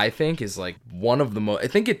what I think is like one of the most. I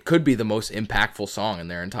think it could be the most impactful song in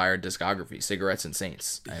their entire discography, "Cigarettes and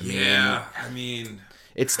Saints." I mean,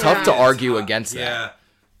 it's tough to argue against that. Yeah,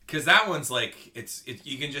 because that one's like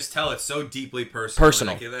you can just tell it's so deeply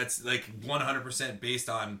personal. Like, that's like 100% based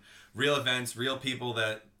on real events, real people.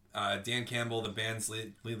 That Dan Campbell, the band's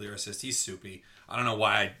lead lyricist, he's soupy. I don't know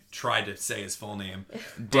why I tried to say his full name.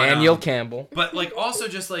 Daniel Campbell. But like also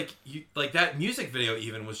just like that music video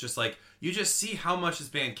even was just like you just see how much this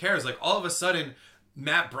band cares. Like all of a sudden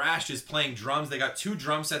Matt Brash is playing drums. They got 2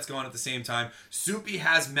 drum sets going at the same time. Soupy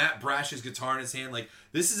has Matt Brash's guitar in his hand. Like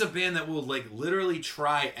this is a band that will like literally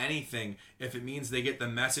try anything if it means they get the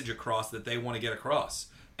message across that they want to get across.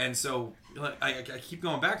 And so like, I keep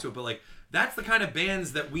going back to it, but like that's the kind of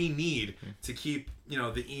bands that we need to keep,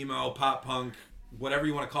 the emo, pop punk, whatever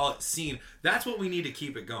you want to call it, scene. That's what we need to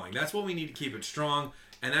keep it going. That's what we need to keep it strong.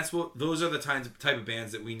 And those are the type of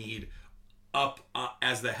bands that we need up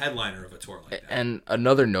as the headliner of a tour like that. And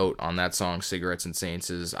another note on that song, "Cigarettes and Saints,"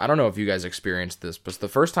 is I don't know if you guys experienced this, but the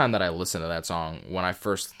first time that I listened to that song, when I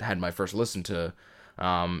first had my first listen to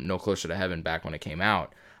No Closer to Heaven back when it came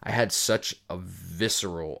out, I had such a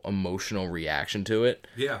visceral, emotional reaction to it.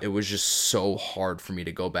 Yeah. It was just so hard for me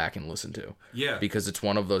to go back and listen to. Yeah. Because it's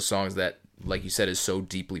one of those songs that, like you said, is so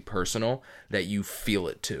deeply personal that you feel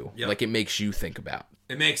it too. Yep. Like it makes you think about.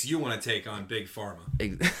 It makes you want to take on Big Pharma.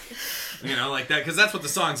 Ex- Like that, because that's what the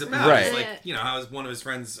song's about. Right. It's like, how one of his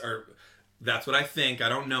friends, or that's what I think. I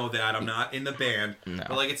don't know that. I'm not in the band. No.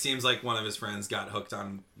 But like it seems like one of his friends got hooked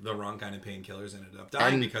on the wrong kind of painkillers and ended up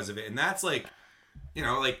dying because of it. And that's like,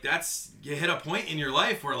 that's, you hit a point in your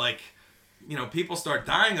life where like, people start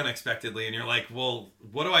dying unexpectedly and you're like, well,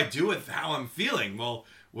 what do I do with how I'm feeling? Well,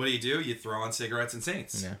 what do? You throw on Cigarettes and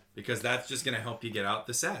Saints. Yeah. Because that's just going to help you get out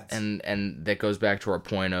the sads. And that goes back to our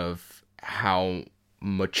point of how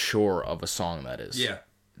mature of a song that is. Yeah.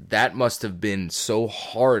 That must have been so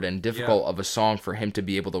hard and difficult of a song for him to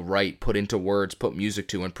be able to write, put into words, put music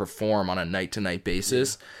to, and perform on a night-to-night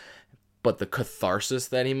basis. Yeah. But the catharsis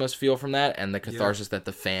that he must feel from that, and the catharsis that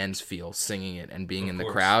the fans feel singing it and being in the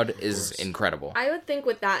crowd is incredible. I would think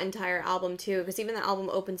with that entire album too, because even the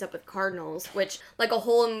album opens up with Cardinals, which like a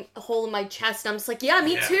hole in my chest. I'm just like, yeah,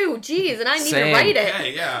 me too. Jeez, and I need to write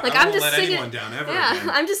it. Yeah. Like I'm just let singing. Anyone down ever yeah, again.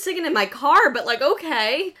 I'm just singing in my car, but like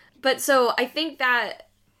okay. But so I think that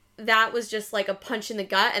was just like a punch in the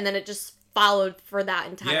gut, and then it just followed for that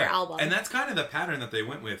entire album. And that's kind of the pattern that they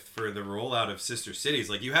went with for the rollout of Sister Cities.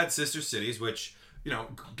 Like you had Sister Cities, which,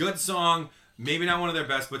 good song, maybe not one of their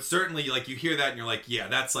best, but certainly like you hear that and you're like, yeah,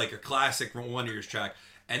 that's like a classic Wonder Years track.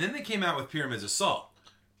 And then they came out with Pyramids of Salt.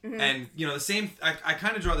 Mm-hmm. And, the same, I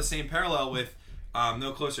kind of draw the same parallel with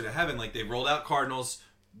No Closer to Heaven. Like they rolled out Cardinals,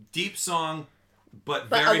 deep song, but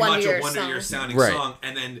very much a Wonder Years sounding song.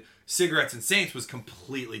 And then Cigarettes and Saints was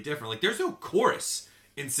completely different. Like there's no chorus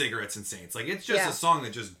in Cigarettes and Saints. Like it's just a song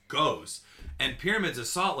that just goes. And Pyramids of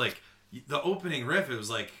Salt, like the opening riff, I was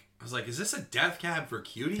like, is this a Death Cab for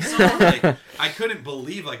Cutie song? Like I couldn't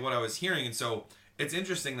believe like what I was hearing. And so it's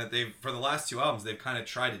interesting that for the last 2 albums, they've kind of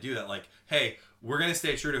tried to do that. Like, hey, we're going to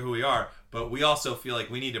stay true to who we are, but we also feel like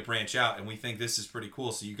we need to branch out and we think this is pretty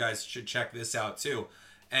cool. So you guys should check this out too.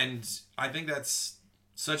 And I think that's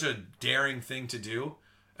such a daring thing to do,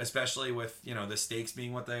 especially with, the stakes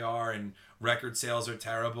being what they are and record sales are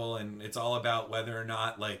terrible. And it's all about whether or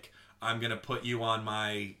not like I'm going to put you on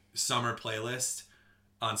my summer playlist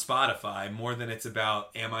on Spotify more than it's about,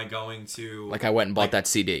 am I going to like I went and bought that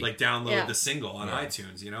CD, like download the single on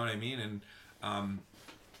iTunes, you know what I mean?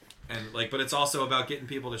 And like, but it's also about getting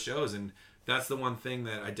people to shows. And that's the one thing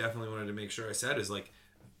that I definitely wanted to make sure I said is like,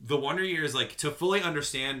 the Wonder Years, like to fully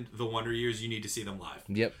understand the Wonder Years, you need to see them live.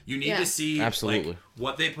 Yep. You need to see absolutely like,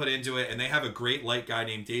 what they put into it, and they have a great light guy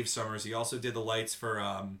named Dave Summers. He also did the lights for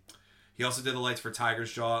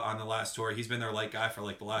Tiger's Jaw on the last tour. He's been their light guy for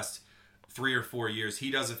like the last 3 or 4 years. He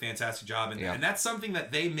does a fantastic job, and that's something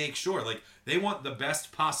that they make sure. Like they want the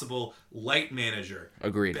best possible light manager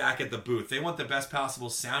back at the booth. They want the best possible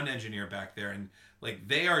sound engineer back there, and like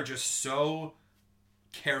they are just so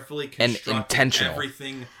carefully constructing and intentional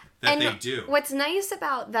everything that they do. What's nice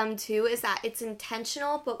about them too is that it's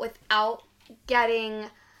intentional, but without getting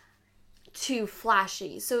too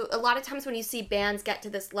flashy. So a lot of times when you see bands get to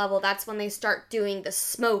this level, that's when they start doing the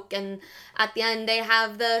smoke, and at the end they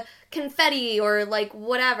have the confetti or like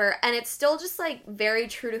whatever, and it's still just like very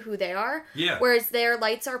true to who they are. Yeah. Whereas their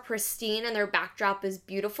lights are pristine and their backdrop is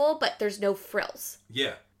beautiful, but there's no frills.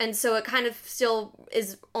 Yeah. And so it kind of still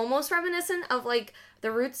is almost reminiscent of like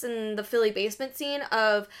the roots in the Philly basement scene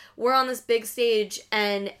of we're on this big stage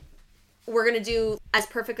and we're going to do as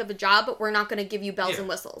perfect of a job, but we're not going to give you bells and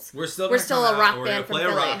whistles. We're still a rock we're band gonna play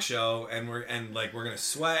from a Philly. rock show, and we're gonna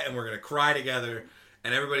sweat, and we're gonna cry together,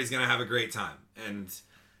 and everybody's gonna have a great time. And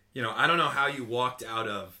I don't know how you walked out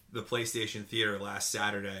of the PlayStation Theater last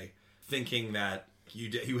Saturday thinking that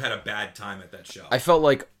you had a bad time at that show. I felt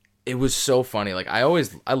like it was so funny. Like I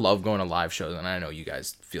love going to live shows, and I know you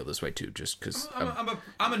guys feel this way too, just because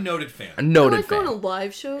I'm a noted fan. a noted I like fan. going to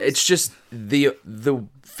live shows. It's just the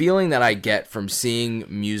feeling that I get from seeing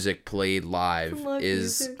music played live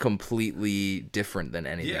is completely different than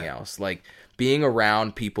anything else. Like being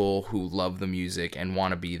around people who love the music and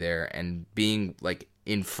want to be there, and being like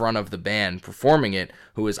in front of the band performing it,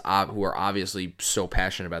 who are obviously so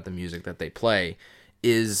passionate about the music that they play,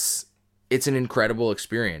 it's an incredible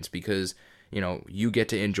experience because you get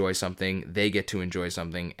to enjoy something, they get to enjoy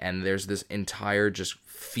something, and there's this entire just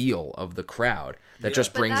feel of the crowd that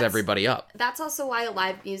just brings everybody up. That's also why the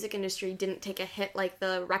live music industry didn't take a hit like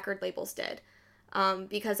the record labels did.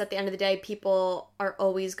 Because at the end of the day, people are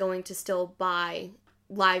always going to still buy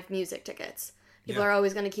live music tickets. People are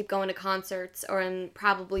always going to keep going to concerts and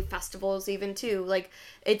probably festivals even too. Like,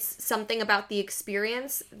 it's something about the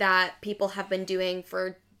experience that people have been doing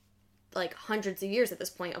for like hundreds of years at this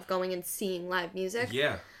point of going and seeing live music.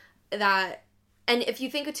 Yeah. And if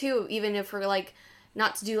you think of too, even if we're like,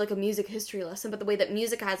 not to do like a music history lesson, but the way that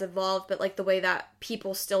music has evolved, but like the way that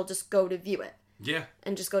people still just go to view it. Yeah.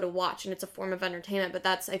 And just go to watch, and it's a form of entertainment. But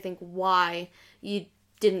that's, I think, why you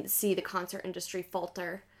didn't see the concert industry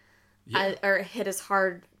falter or hit as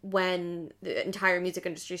hard when the entire music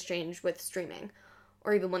industry changed with streaming,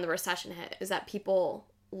 or even when the recession hit, is that people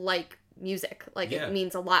like music. Like, it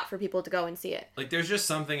means a lot for people to go and see it. Like, there's just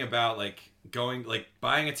something about like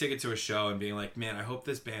buying a ticket to a show and being like, man, I hope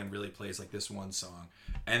this band really plays like this one song,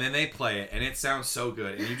 and then they play it and it sounds so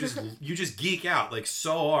good, and you just geek out like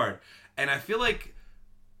so hard. And I feel like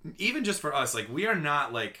even just for us, like, we are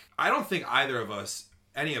not like, I don't think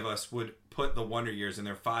any of us would put the Wonder Years in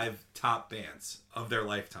their 5 top bands of their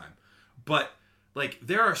lifetime, but like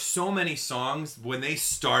there are so many songs when they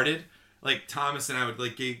started. Like, Thomas and I would,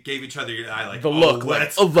 like, gave each other your eye, like, the look,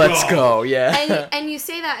 let's go, yeah. And you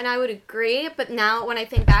say that, and I would agree, but now when I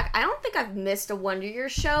think back, I don't think I've missed a Wonder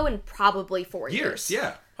Years show in probably 4 years.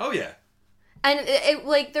 Yeah. Oh, yeah. And it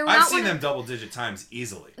like, they're not I've seen them double-digit times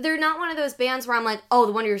easily. They're not one of those bands where I'm like, oh,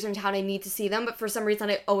 the Wonder Years are in town, I need to see them, but for some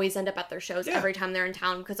reason I always end up at their shows every time they're in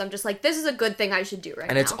town, because I'm just like, this is a good thing I should do right now.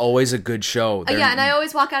 And it's always a good show. And I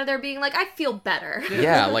always walk out of there being like, I feel better.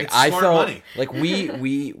 Yeah, like I felt money. like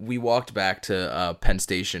we walked back to Penn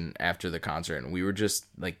Station after the concert, and we were just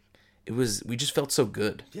like, we just felt so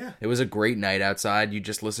good. Yeah. It was a great night outside. You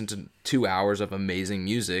just listened to 2 hours of amazing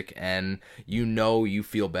music, and you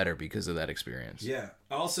feel better because of that experience. Yeah.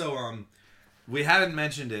 Also, we haven't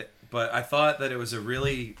mentioned it, but I thought that it was a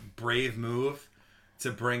really brave move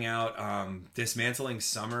to bring out Dismantling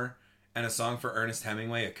Summer and a song for Ernest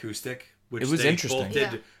Hemingway acoustic, which it was they interesting. both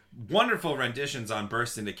did wonderful renditions on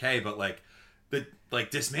Burst in Decay, but like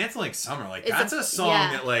Dismantling Summer, like that's a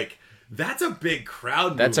song that like that's a big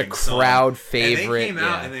crowd. That's a song. crowd favorite. And they came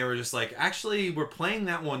out and they were just like, actually, we're playing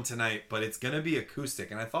that one tonight, but it's gonna be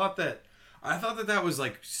acoustic. And I thought that was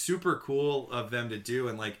like super cool of them to do,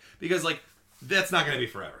 and like because like that's not gonna be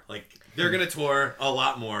forever. Like they're gonna tour a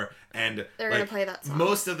lot more, and they're gonna play that song.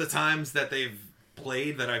 Most of the times that they've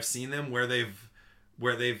played, that I've seen them where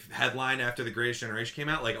they've headlined after The Greatest Generation came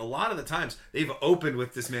out, like a lot of the times they've opened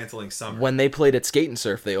with Dismantling Summer. When they played at Skate and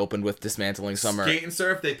Surf, they opened with Dismantling Summer. Skate and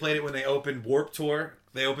Surf, they played it when they opened Warped Tour.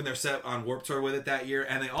 They opened their set on Warped Tour with it that year,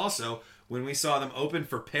 and they also, when we saw them open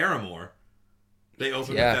for Paramore, they opened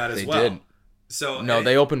with that as well. Did. So no,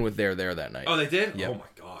 they opened with There that night. Oh, they did? Yep. Oh my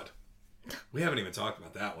god. We haven't even talked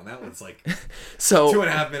about that one. That one's like so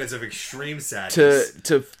 2.5 minutes of extreme sadness.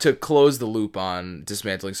 To close the loop on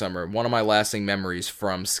Dismantling Summer, one of my lasting memories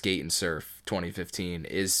from Skate and Surf 2015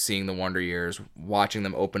 is seeing the Wonder Years, watching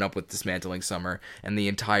them open up with Dismantling Summer, and the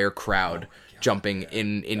entire crowd jumping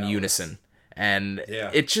in unison. And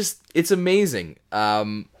it's amazing.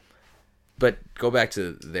 But go back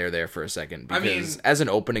to There for a second, because as an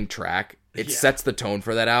opening track, it sets the tone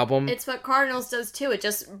for that album. It's what Cardinals does too. It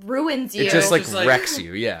just ruins you. It just like wrecks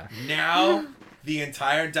you, yeah. Now, the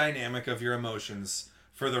entire dynamic of your emotions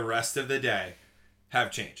for the rest of the day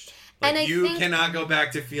have changed. And I you think- cannot go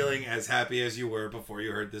back to feeling as happy as you were before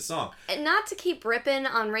you heard this song. And not to keep ripping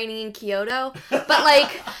on Raining in Kyoto, but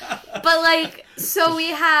like, so we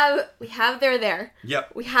have They're There.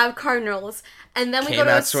 Yep. We have Cardinals, and then we Came go to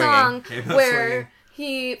a Out Swinging. song Came Out where Swinging.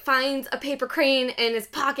 he finds a paper crane in his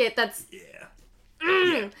pocket. That's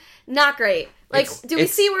Yeah. not great. Like, do we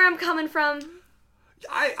it's- see where I'm coming from?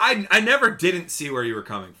 I never didn't see where you were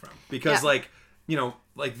coming from because Yeah. like, you know,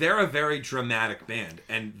 like they're a very dramatic band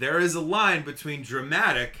and there is a line between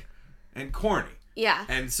dramatic and corny. Yeah.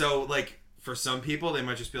 And so like for some people they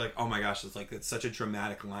might just be like, "Oh my gosh, that's such a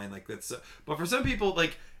dramatic line." Like that's but for some people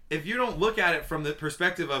like if you don't look at it from the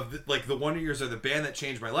perspective of like the Wonder Years are the band that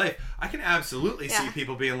changed my life, I can absolutely see Yeah.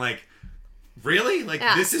 people being like, "Really? Like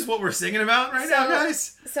Yeah. this is what we're singing about right now,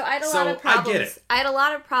 guys?" So I had a So, lot of I problems. get it. I had a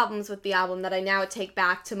lot of problems with the album that I now take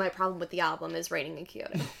back to my problem with the album is Raining in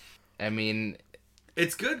Kyoto. I mean,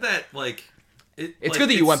 It's good that like it's good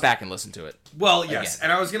that you went back and listened to it. Well, yes, Again.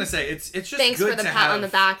 and I was gonna say it's just Thanks good for the to pat have, on the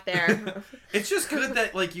back there. It's just good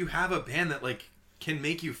that like you have a band that like can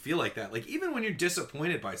make you feel like that. Like even when you're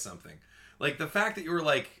disappointed by something, like the fact that you're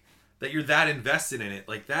like that you're that invested in it,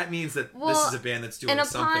 like that means that this Well, is a band that's doing And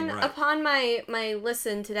something upon right. upon my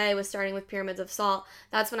listen today was starting with Pyramids of Salt.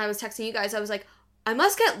 That's when I was texting you guys. I was like, I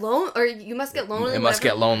must get lonely, or you must get lonely. It Must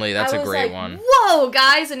whatever. Get Lonely. That's I a was great like, one. Whoa,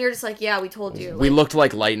 guys! And you're just like, yeah, we told you. We Like, Looked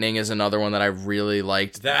Like Lightning is another one that I really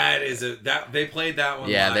liked. That is that they played that one.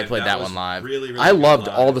 Yeah, live. they played that was one live. Really, really. I good loved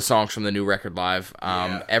live. all the songs from the new record live.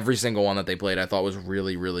 Yeah. Every single one that they played, I thought was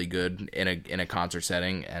really, really good in a concert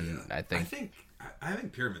setting, and I I think think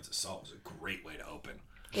Pyramids of Salt was a great way to open.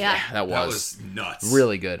 yeah. that That was was nuts.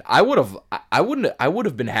 really good. I would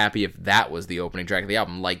have been happy if that was the opening track of the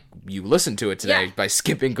album. Like you listened to it today Yeah. by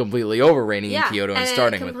skipping completely over Raining Yeah, in Kyoto and it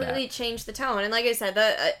starting with completely that. changed the tone. And like I said,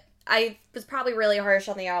 I was probably really harsh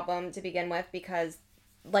on the album to begin with because,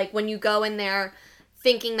 like, when you go in there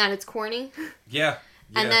thinking that it's corny, Yeah.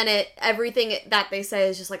 and then everything that they say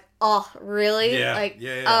is just like, oh, really? Yeah, Like,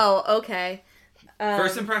 yeah. oh, okay.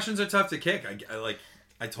 First impressions are tough to kick.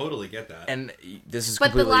 I totally get that. And this is But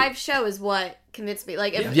the completely live show is what convinced me.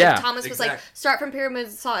 Like, if Yeah. Thomas was like, Exact- start from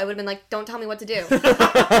Pyramids of Salt, I would have been like, don't tell me what to do. But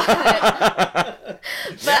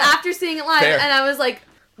after seeing it live, Fair. and I was like,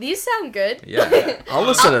 these sound good. Yeah, I'll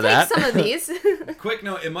listen I'll to that. take some of these. Quick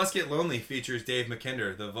note: It Must Get Lonely features Dave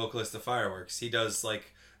McKinder, the vocalist of Fireworks. He does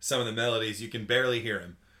like some of the melodies. You can barely hear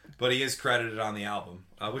him, but he is credited on the album,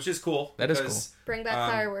 which is cool. That is because, Bring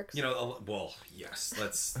back fireworks. You know, well, yes.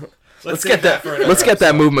 Let's Let's save get that. for another Let's get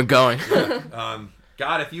that episode. movement going.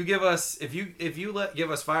 God, if you give us give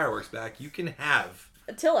us Fireworks back, you can have.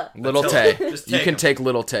 Attila. Little Attila. Tay. Just You take can 'em. take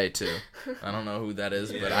Little Tay too. I don't know who that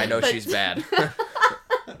is, but I know But- she's bad.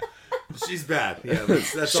 She's bad. Yeah,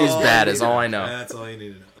 that's She's all bad you is need to all I know. That's all you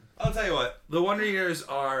need to know. I'll tell you what. The Wonder Years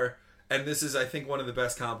are, and this is I think one of the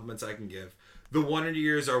best compliments I can give. The Wonder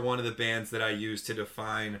Years are one of the bands that I use to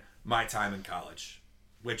define my time in college,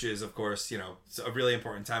 which is of course a really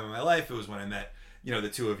important time in my life. It was when I met the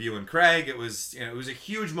two of you and Craig. It was it was a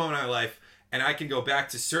huge moment in my life, and I can go back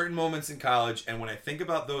to certain moments in college, and when I think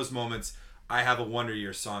about those moments, I have a Wonder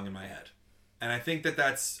Years song in my head. And I think that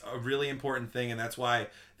that's a really important thing, and that's why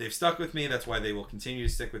they've stuck with me. That's why they will continue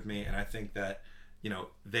to stick with me. And I think that,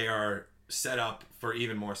 they are set up for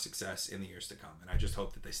even more success in the years to come. And I just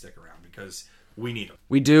hope that they stick around because we need them.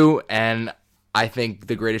 We do, and I think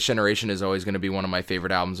The Greatest Generation is always going to be one of my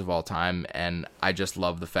favorite albums of all time, and I just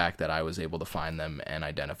love the fact that I was able to find them and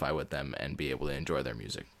identify with them and be able to enjoy their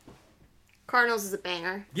music. Cardinals is a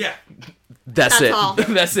banger. Yeah. That's That's it. all.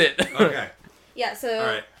 That's it. Okay. Yeah, so All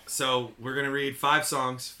right. So we're going to read 5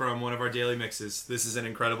 songs from one of our daily mixes. This is an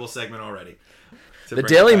incredible segment already. To The bring it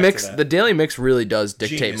daily back to mix. that. The daily mix really does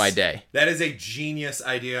dictate Genius. my day. That is a genius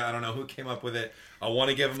idea. I don't know who came up with it. I want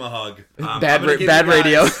to give him a hug. Bad I'm gonna give bad you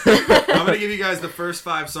radio. guys- I'm going to give you guys the first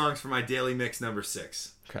 5 songs for my daily mix number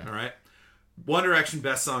 6. Okay. All right. One Direction,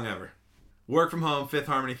 best song ever. Work From Home, Fifth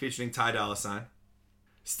Harmony featuring Ty Dolla $ign.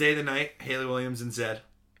 Stay the Night, Haley Williams and Zed.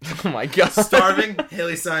 Oh my god. Starving,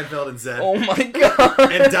 Haley Steinfeld and Zed. Oh my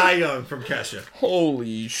god. And Die Young from Kesha.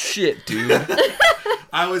 Holy shit, dude.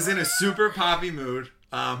 I was in a super poppy mood.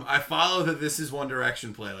 I follow the This Is One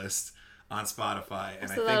Direction playlist on Spotify, and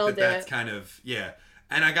So I that'll think do that's it. kind of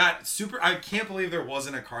And I got super. I can't believe there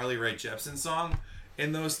wasn't a Carly Rae Jepsen song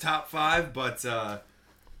in those top 5,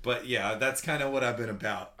 but yeah, that's kind of what I've been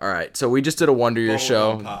about. All right, so we just did a Wonder Year Bubblegum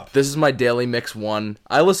show. pop. This is my daily mix 1.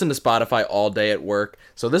 I listen to Spotify all day at work,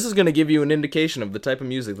 so this is going to give you an indication of the type of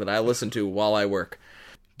music that I listen to while I work.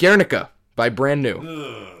 Guernica by Brand New.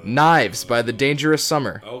 Ugh. Knives by The Dangerous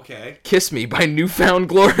Summer. Okay. Kiss Me by Newfound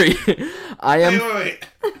Glory. Wait. I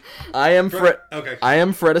am Fred. Okay. I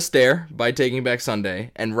am Fred Astaire by Taking Back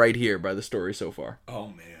Sunday, and Right Here by The Story So Far. Oh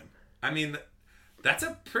man, I mean, that's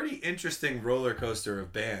a pretty interesting roller coaster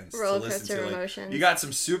of bands Roller to listen coaster to. of Like, emotions. you got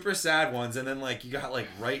some super sad ones, and then like you got like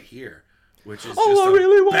Right Here, which is All just I a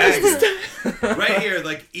really want is banger. Right Here,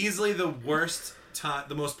 like easily the worst time,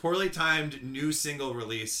 the most poorly timed new single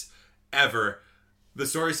release ever. The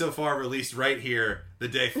Story So Far released Right Here the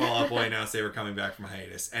day Fall Out Boy announced they were coming back from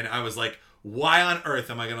hiatus, and I was like, why on earth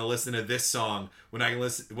am I going to listen to this song when I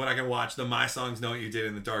can watch the My Songs Know What You Did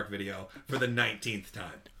in the Dark video for the 19th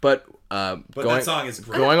time? But That song is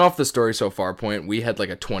great. Going off The Story So Far point, we had like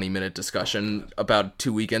a 20-minute discussion about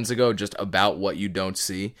 2 weekends ago just about What You Don't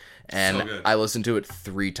See, and So good. I listened to it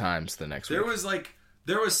 3 times the next There week.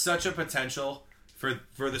 was such a potential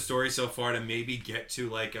for the Story So Far to maybe get to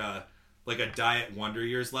like a Diet Wonder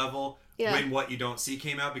Years level when What You Don't See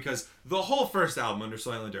came out, because the whole first album, Under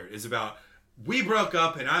Soil and Dirt, is about we broke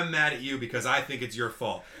up and I'm mad at you because I think it's your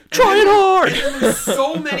fault. Trying hard! And there were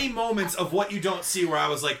so many moments of What You Don't See where I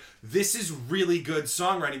was like, this is really good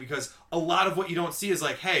songwriting, because a lot of What You Don't See is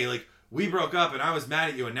like, hey, like, we broke up and I was mad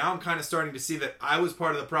at you, and now I'm kind of starting to see that I was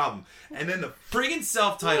part of the problem. And then the friggin'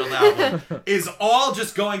 self-titled album is all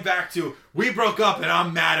just going back to, we broke up and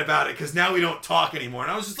I'm mad about it because now we don't talk anymore.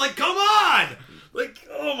 And I was just like, come on! Like,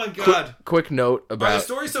 oh my god. Quick note Are the about...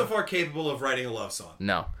 Story So Far capable of writing a love song?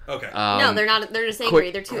 No. Okay. No, they're not. They're just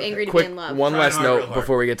angry. They're too angry to be in love. One Trying last hard, real note hard.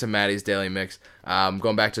 before we get to Maddie's Daily Mix.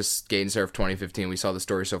 Going back to Skate and Surf 2015, we saw The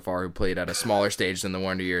Story So Far, who played at a smaller stage than the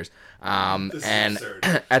Wonder Years. This is And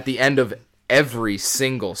absurd. at the end of every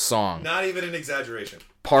single song, Not even an exaggeration.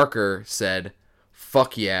 Parker said,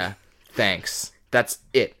 "Fuck yeah, thanks." That's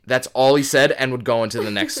it. That's all he said, and would go into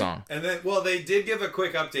the next song. And then, well, they did give a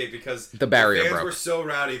quick update because The barrier fans broke. were so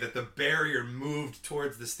rowdy that the barrier moved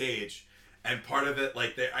towards the stage, and part of it,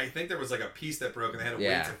 like, I think there was like a piece that broke, and they had to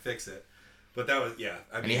Yeah. wait to fix it. But that was, yeah.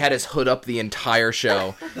 I mean, And he had his hood up the entire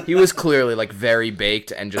show. He was clearly like very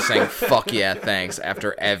baked and just saying "fuck yeah, thanks"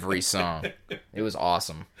 after every song. It was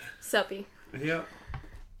awesome. Suppy. yeah.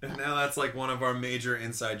 And now that's like one of our major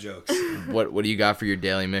inside jokes. What do you got for your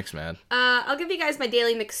daily mix, man? I'll give you guys my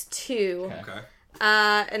daily mix 2. Okay.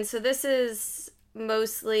 And so this is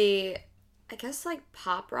mostly, I guess, like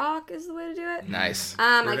pop rock is the way to do it. Nice. We're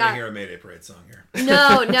I gonna got hear a Mayday Parade song here.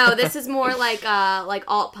 no. This is more like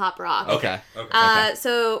alt pop rock. Okay.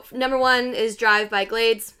 So number 1 is Drive by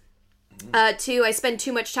Glades. 2, I Spend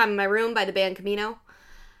Too Much Time in My Room by the band Camino.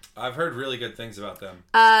 I've heard really good things about them.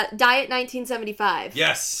 Diet 1975.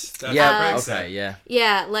 Yes. That's Yeah. what Greg Okay. said. Yeah.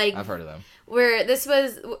 Yeah, like I've heard of them. where this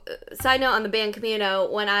was. Side note on the band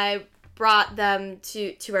Camino, when I brought them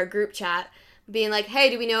to our group chat, being like, "Hey,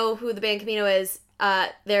 do we know who the band Camino is?"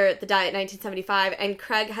 They're at the Diet 1975, and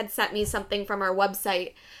Craig had sent me something from our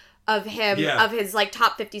website of him of his like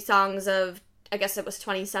top 50 songs of, I guess it was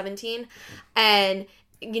 2017, and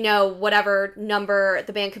whatever number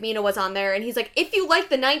the band Camino was on there, and he's like, if you like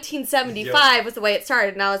the 1975 was the way it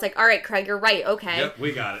started, and I was like, all right, Craig, you're right, okay. Yep,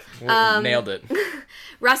 we got it. Nailed it.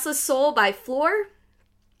 Restless Soul by Floor.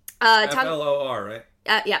 FLOR, right?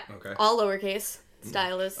 Yeah. Okay. All lowercase.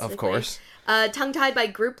 Stylist. Of course. Tongue Tied by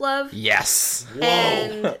Group Love. Yes.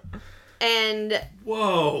 Whoa. And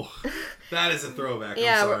Whoa. That is a throwback. I'm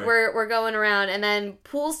yeah, sorry. we're going around, and then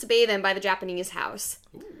Pools to Bathe In by the Japanese House.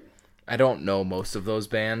 I don't know most of those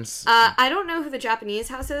bands, I don't know who the Japanese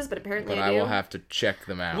House is, but apparently but I I do. will have to check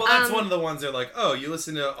them out. Well, that's one of the ones they're like, oh, you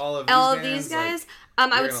listen to all of these All of bands? these guys.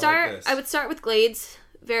 Like, I you're would gonna start. like this. I would start with Glades.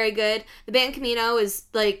 Very good. The band Camino is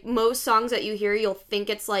like most songs that you hear, you'll think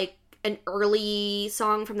it's like an early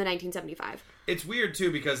song from the 1975. It's weird,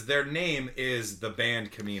 too, because their name is the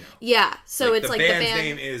band Camino. Yeah, so it's like the band's band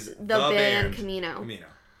name is the band band Camino.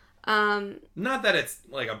 Not that it's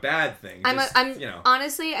like a bad thing. I'm Just,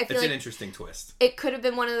 honestly, I feel it's like an interesting twist. it could have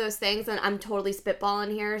been one of those things, and I'm totally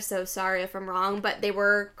spitballing here, so sorry if I'm wrong, but they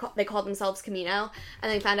called themselves Camino,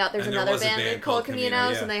 and they found out there's And there another was a band band they called called Camino,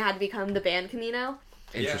 Camino, so yeah. they had to become the band Camino.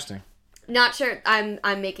 Interesting. Not sure.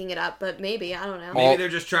 I'm making it up, but maybe, I don't know. Maybe they're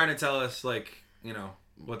just trying to tell us, like,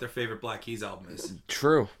 what their favorite Black Keys album is.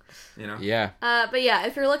 True. Yeah. But yeah,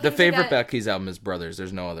 if you're looking The to favorite get- Black Keys album is Brothers.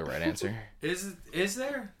 There's no other right answer. Is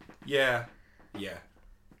there? Yeah.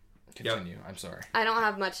 Continue. I'm sorry. I don't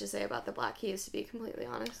have much to say about the Black Keys, to be completely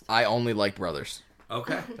honest. I only like Brothers.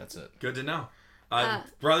 Okay. That's it. Good to know.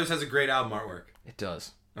 Brothers has a great album artwork. It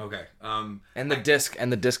does. Okay. And the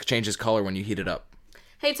disc changes color when you heat it up.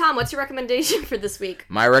 Hey Tom, what's your recommendation for this week?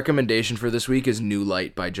 My recommendation for this week is New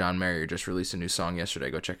Light by John Mayer. Just released a new song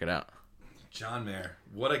yesterday. Go check it out. John Mayer.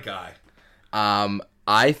 What a guy.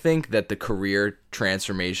 I think that the career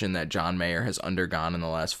transformation that John Mayer has undergone in the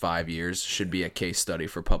last 5 years should be a case study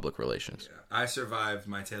for public relations. I survived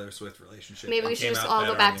my Taylor Swift relationship. Maybe we should just all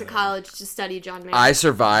go back to college to study John Mayer. I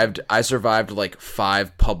survived like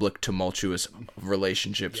 5 public tumultuous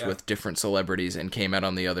relationships with different celebrities and came out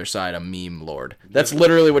on the other side a meme lord. That's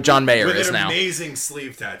literally what John Mayer is now. With an amazing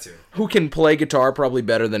sleeve tattoo. Who can play guitar probably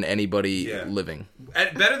better than anybody living.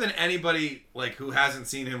 Better than anybody like who hasn't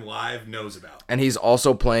seen him live knows about. And he's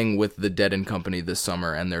also playing with the Dead and Company this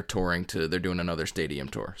summer, and they're doing another stadium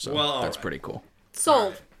tour. So that's pretty cool.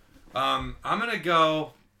 Sold. I'm gonna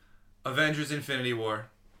go Avengers: Infinity War.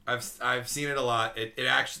 I've seen it a lot. It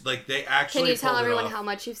actually they actually. Can you tell pulled it everyone off. how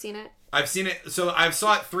much you've seen it? I've seen it. So I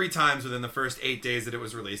saw it 3 times within the first 8 days that it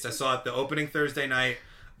was released. I saw it the opening Thursday night.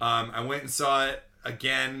 I went and saw it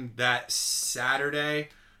again that Saturday,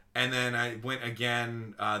 and then I went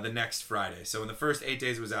again the next Friday. So in the first 8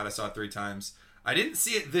 days it was out, I saw it 3 times. I didn't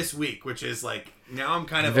see it this week, which is like now I'm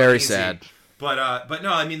kind of very uneasy. sad. But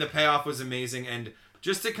no, I mean the payoff was amazing. And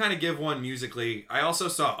just to kind of give one musically, I also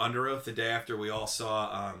saw Under Oath the day after we all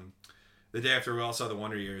saw the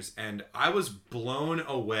Wonder Years, and I was blown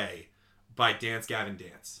away by Dance Gavin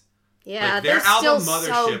Dance. Yeah, like, their they're album still Mothership,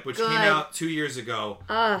 so which good. came out 2 years ago.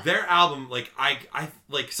 Their album, like I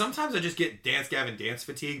like sometimes I just get Dance Gavin Dance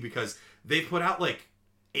fatigue because they put out like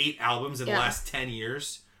 8 albums in the last 10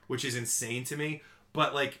 years, which is insane to me.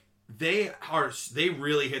 But like they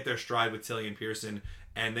really hit their stride with Tilly and Pearson,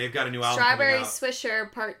 and they've got a new album Strawberry coming out.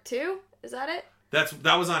 Swisher Part 2? Is that it?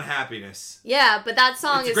 That was on Happiness. Yeah, but that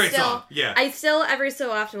song It's a is great still. song. Yeah. I still every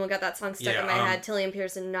so often will get that song stuck Yeah, in my head. Tilly and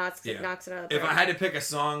Pearson knocks it out of the If I had to pick a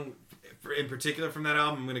song in particular from that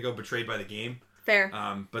album, I'm going to go Betrayed by the Game. Fair.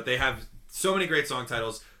 But they have so many great song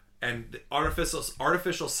titles, and the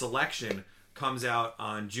Artificial Selection comes out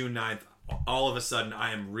on June 9th. All of a sudden,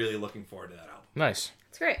 I am really looking forward to that album. Nice.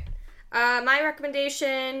 It's great. My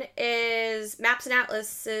recommendation is Maps and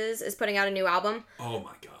Atlases is putting out a new album. Oh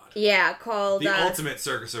my god. Yeah, called the ultimate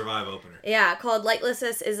Circa Survive opener. Yeah, called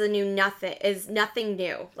Lightlessness is nothing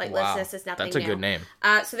new. Lightlessness is nothing new. That's a good name.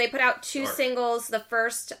 So they put out 2 singles. The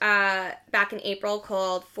first back in April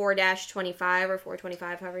called 4-25 or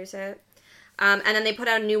 425, however you say it. And then they put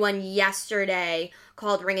out a new one yesterday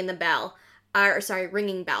called Ringing Bell.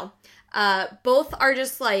 Both are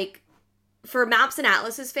just like, for Maps and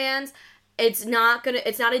Atlases fans, it's not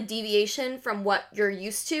a deviation from what you're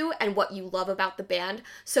used to and what you love about the band.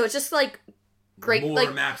 So it's just like great, more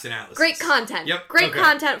like Maps and Atlases. great content. Yep. Great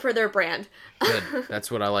content for their brand. Good. That's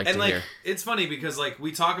what I like to hear. It's funny because like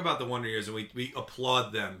we talk about the Wonder Years and we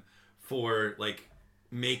applaud them for like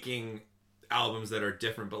making albums that are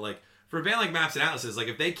different, but like for a band like Maps and Atlases, like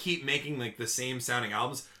if they keep making like the same sounding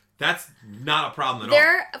albums, that's not a problem at all.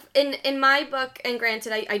 They're in my book, and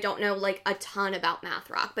granted, I don't know like a ton about math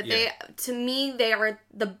rock, but they are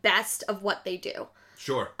the best of what they do.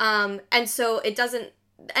 Sure. And so it doesn't.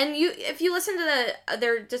 And if you listen to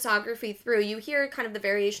their discography through, you hear kind of the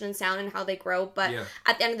variation in sound and how they grow. But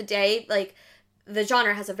at the end of the day, like the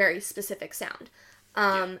genre has a very specific sound.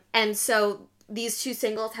 And so these 2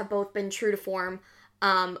 singles have both been true to form.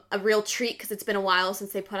 A real treat because it's been a while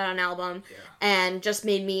since they put out an album, and just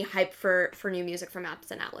made me hype for new music from Maps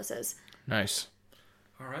and Atlases. Nice.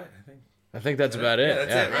 All right, I think that's about it. Yeah,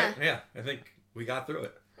 that's it, right? Yeah, I think we got through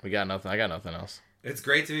it. We got nothing. I got nothing else. It's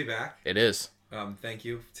great to be back. It is. Thank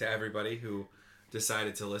you to everybody who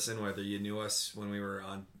decided to listen, whether you knew us when we were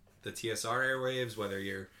on the TSR airwaves, whether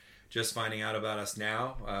you're just finding out about us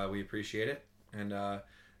now. We appreciate it, and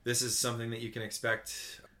this is something that you can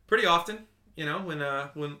expect pretty often. You know,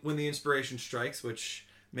 when the inspiration strikes, which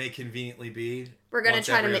may conveniently be we're gonna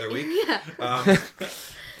try to every other week.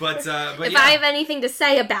 But if I have anything to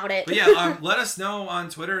say about it, but yeah, let us know on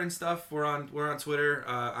Twitter and stuff. We're on Twitter.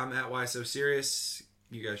 I'm at Why So Serious.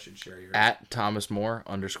 You guys should share your at Thomas Moore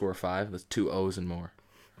 _5. That's 2 O's and more.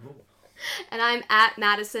 And I'm at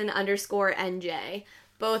Madison_NJ.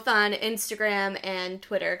 Both on Instagram and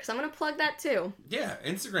Twitter, because I'm going to plug that too. Yeah,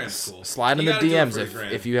 Instagram's cool. Slide in the DMs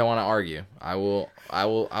if you want to argue. I will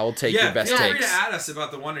take your best takes. Feel free to add us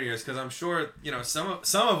about the Wonder Years, because I'm sure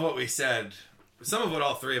some of what we said, some of what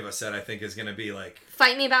all 3 of us said, I think is going to be like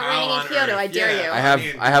fight me about raining in Kyoto. I dare you.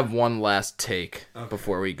 I have one last take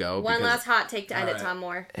before we go. One last hot take to end it, Tom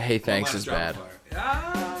Moore. Hey, thanks is bad.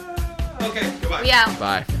 Okay, goodbye. We out.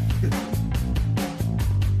 Bye.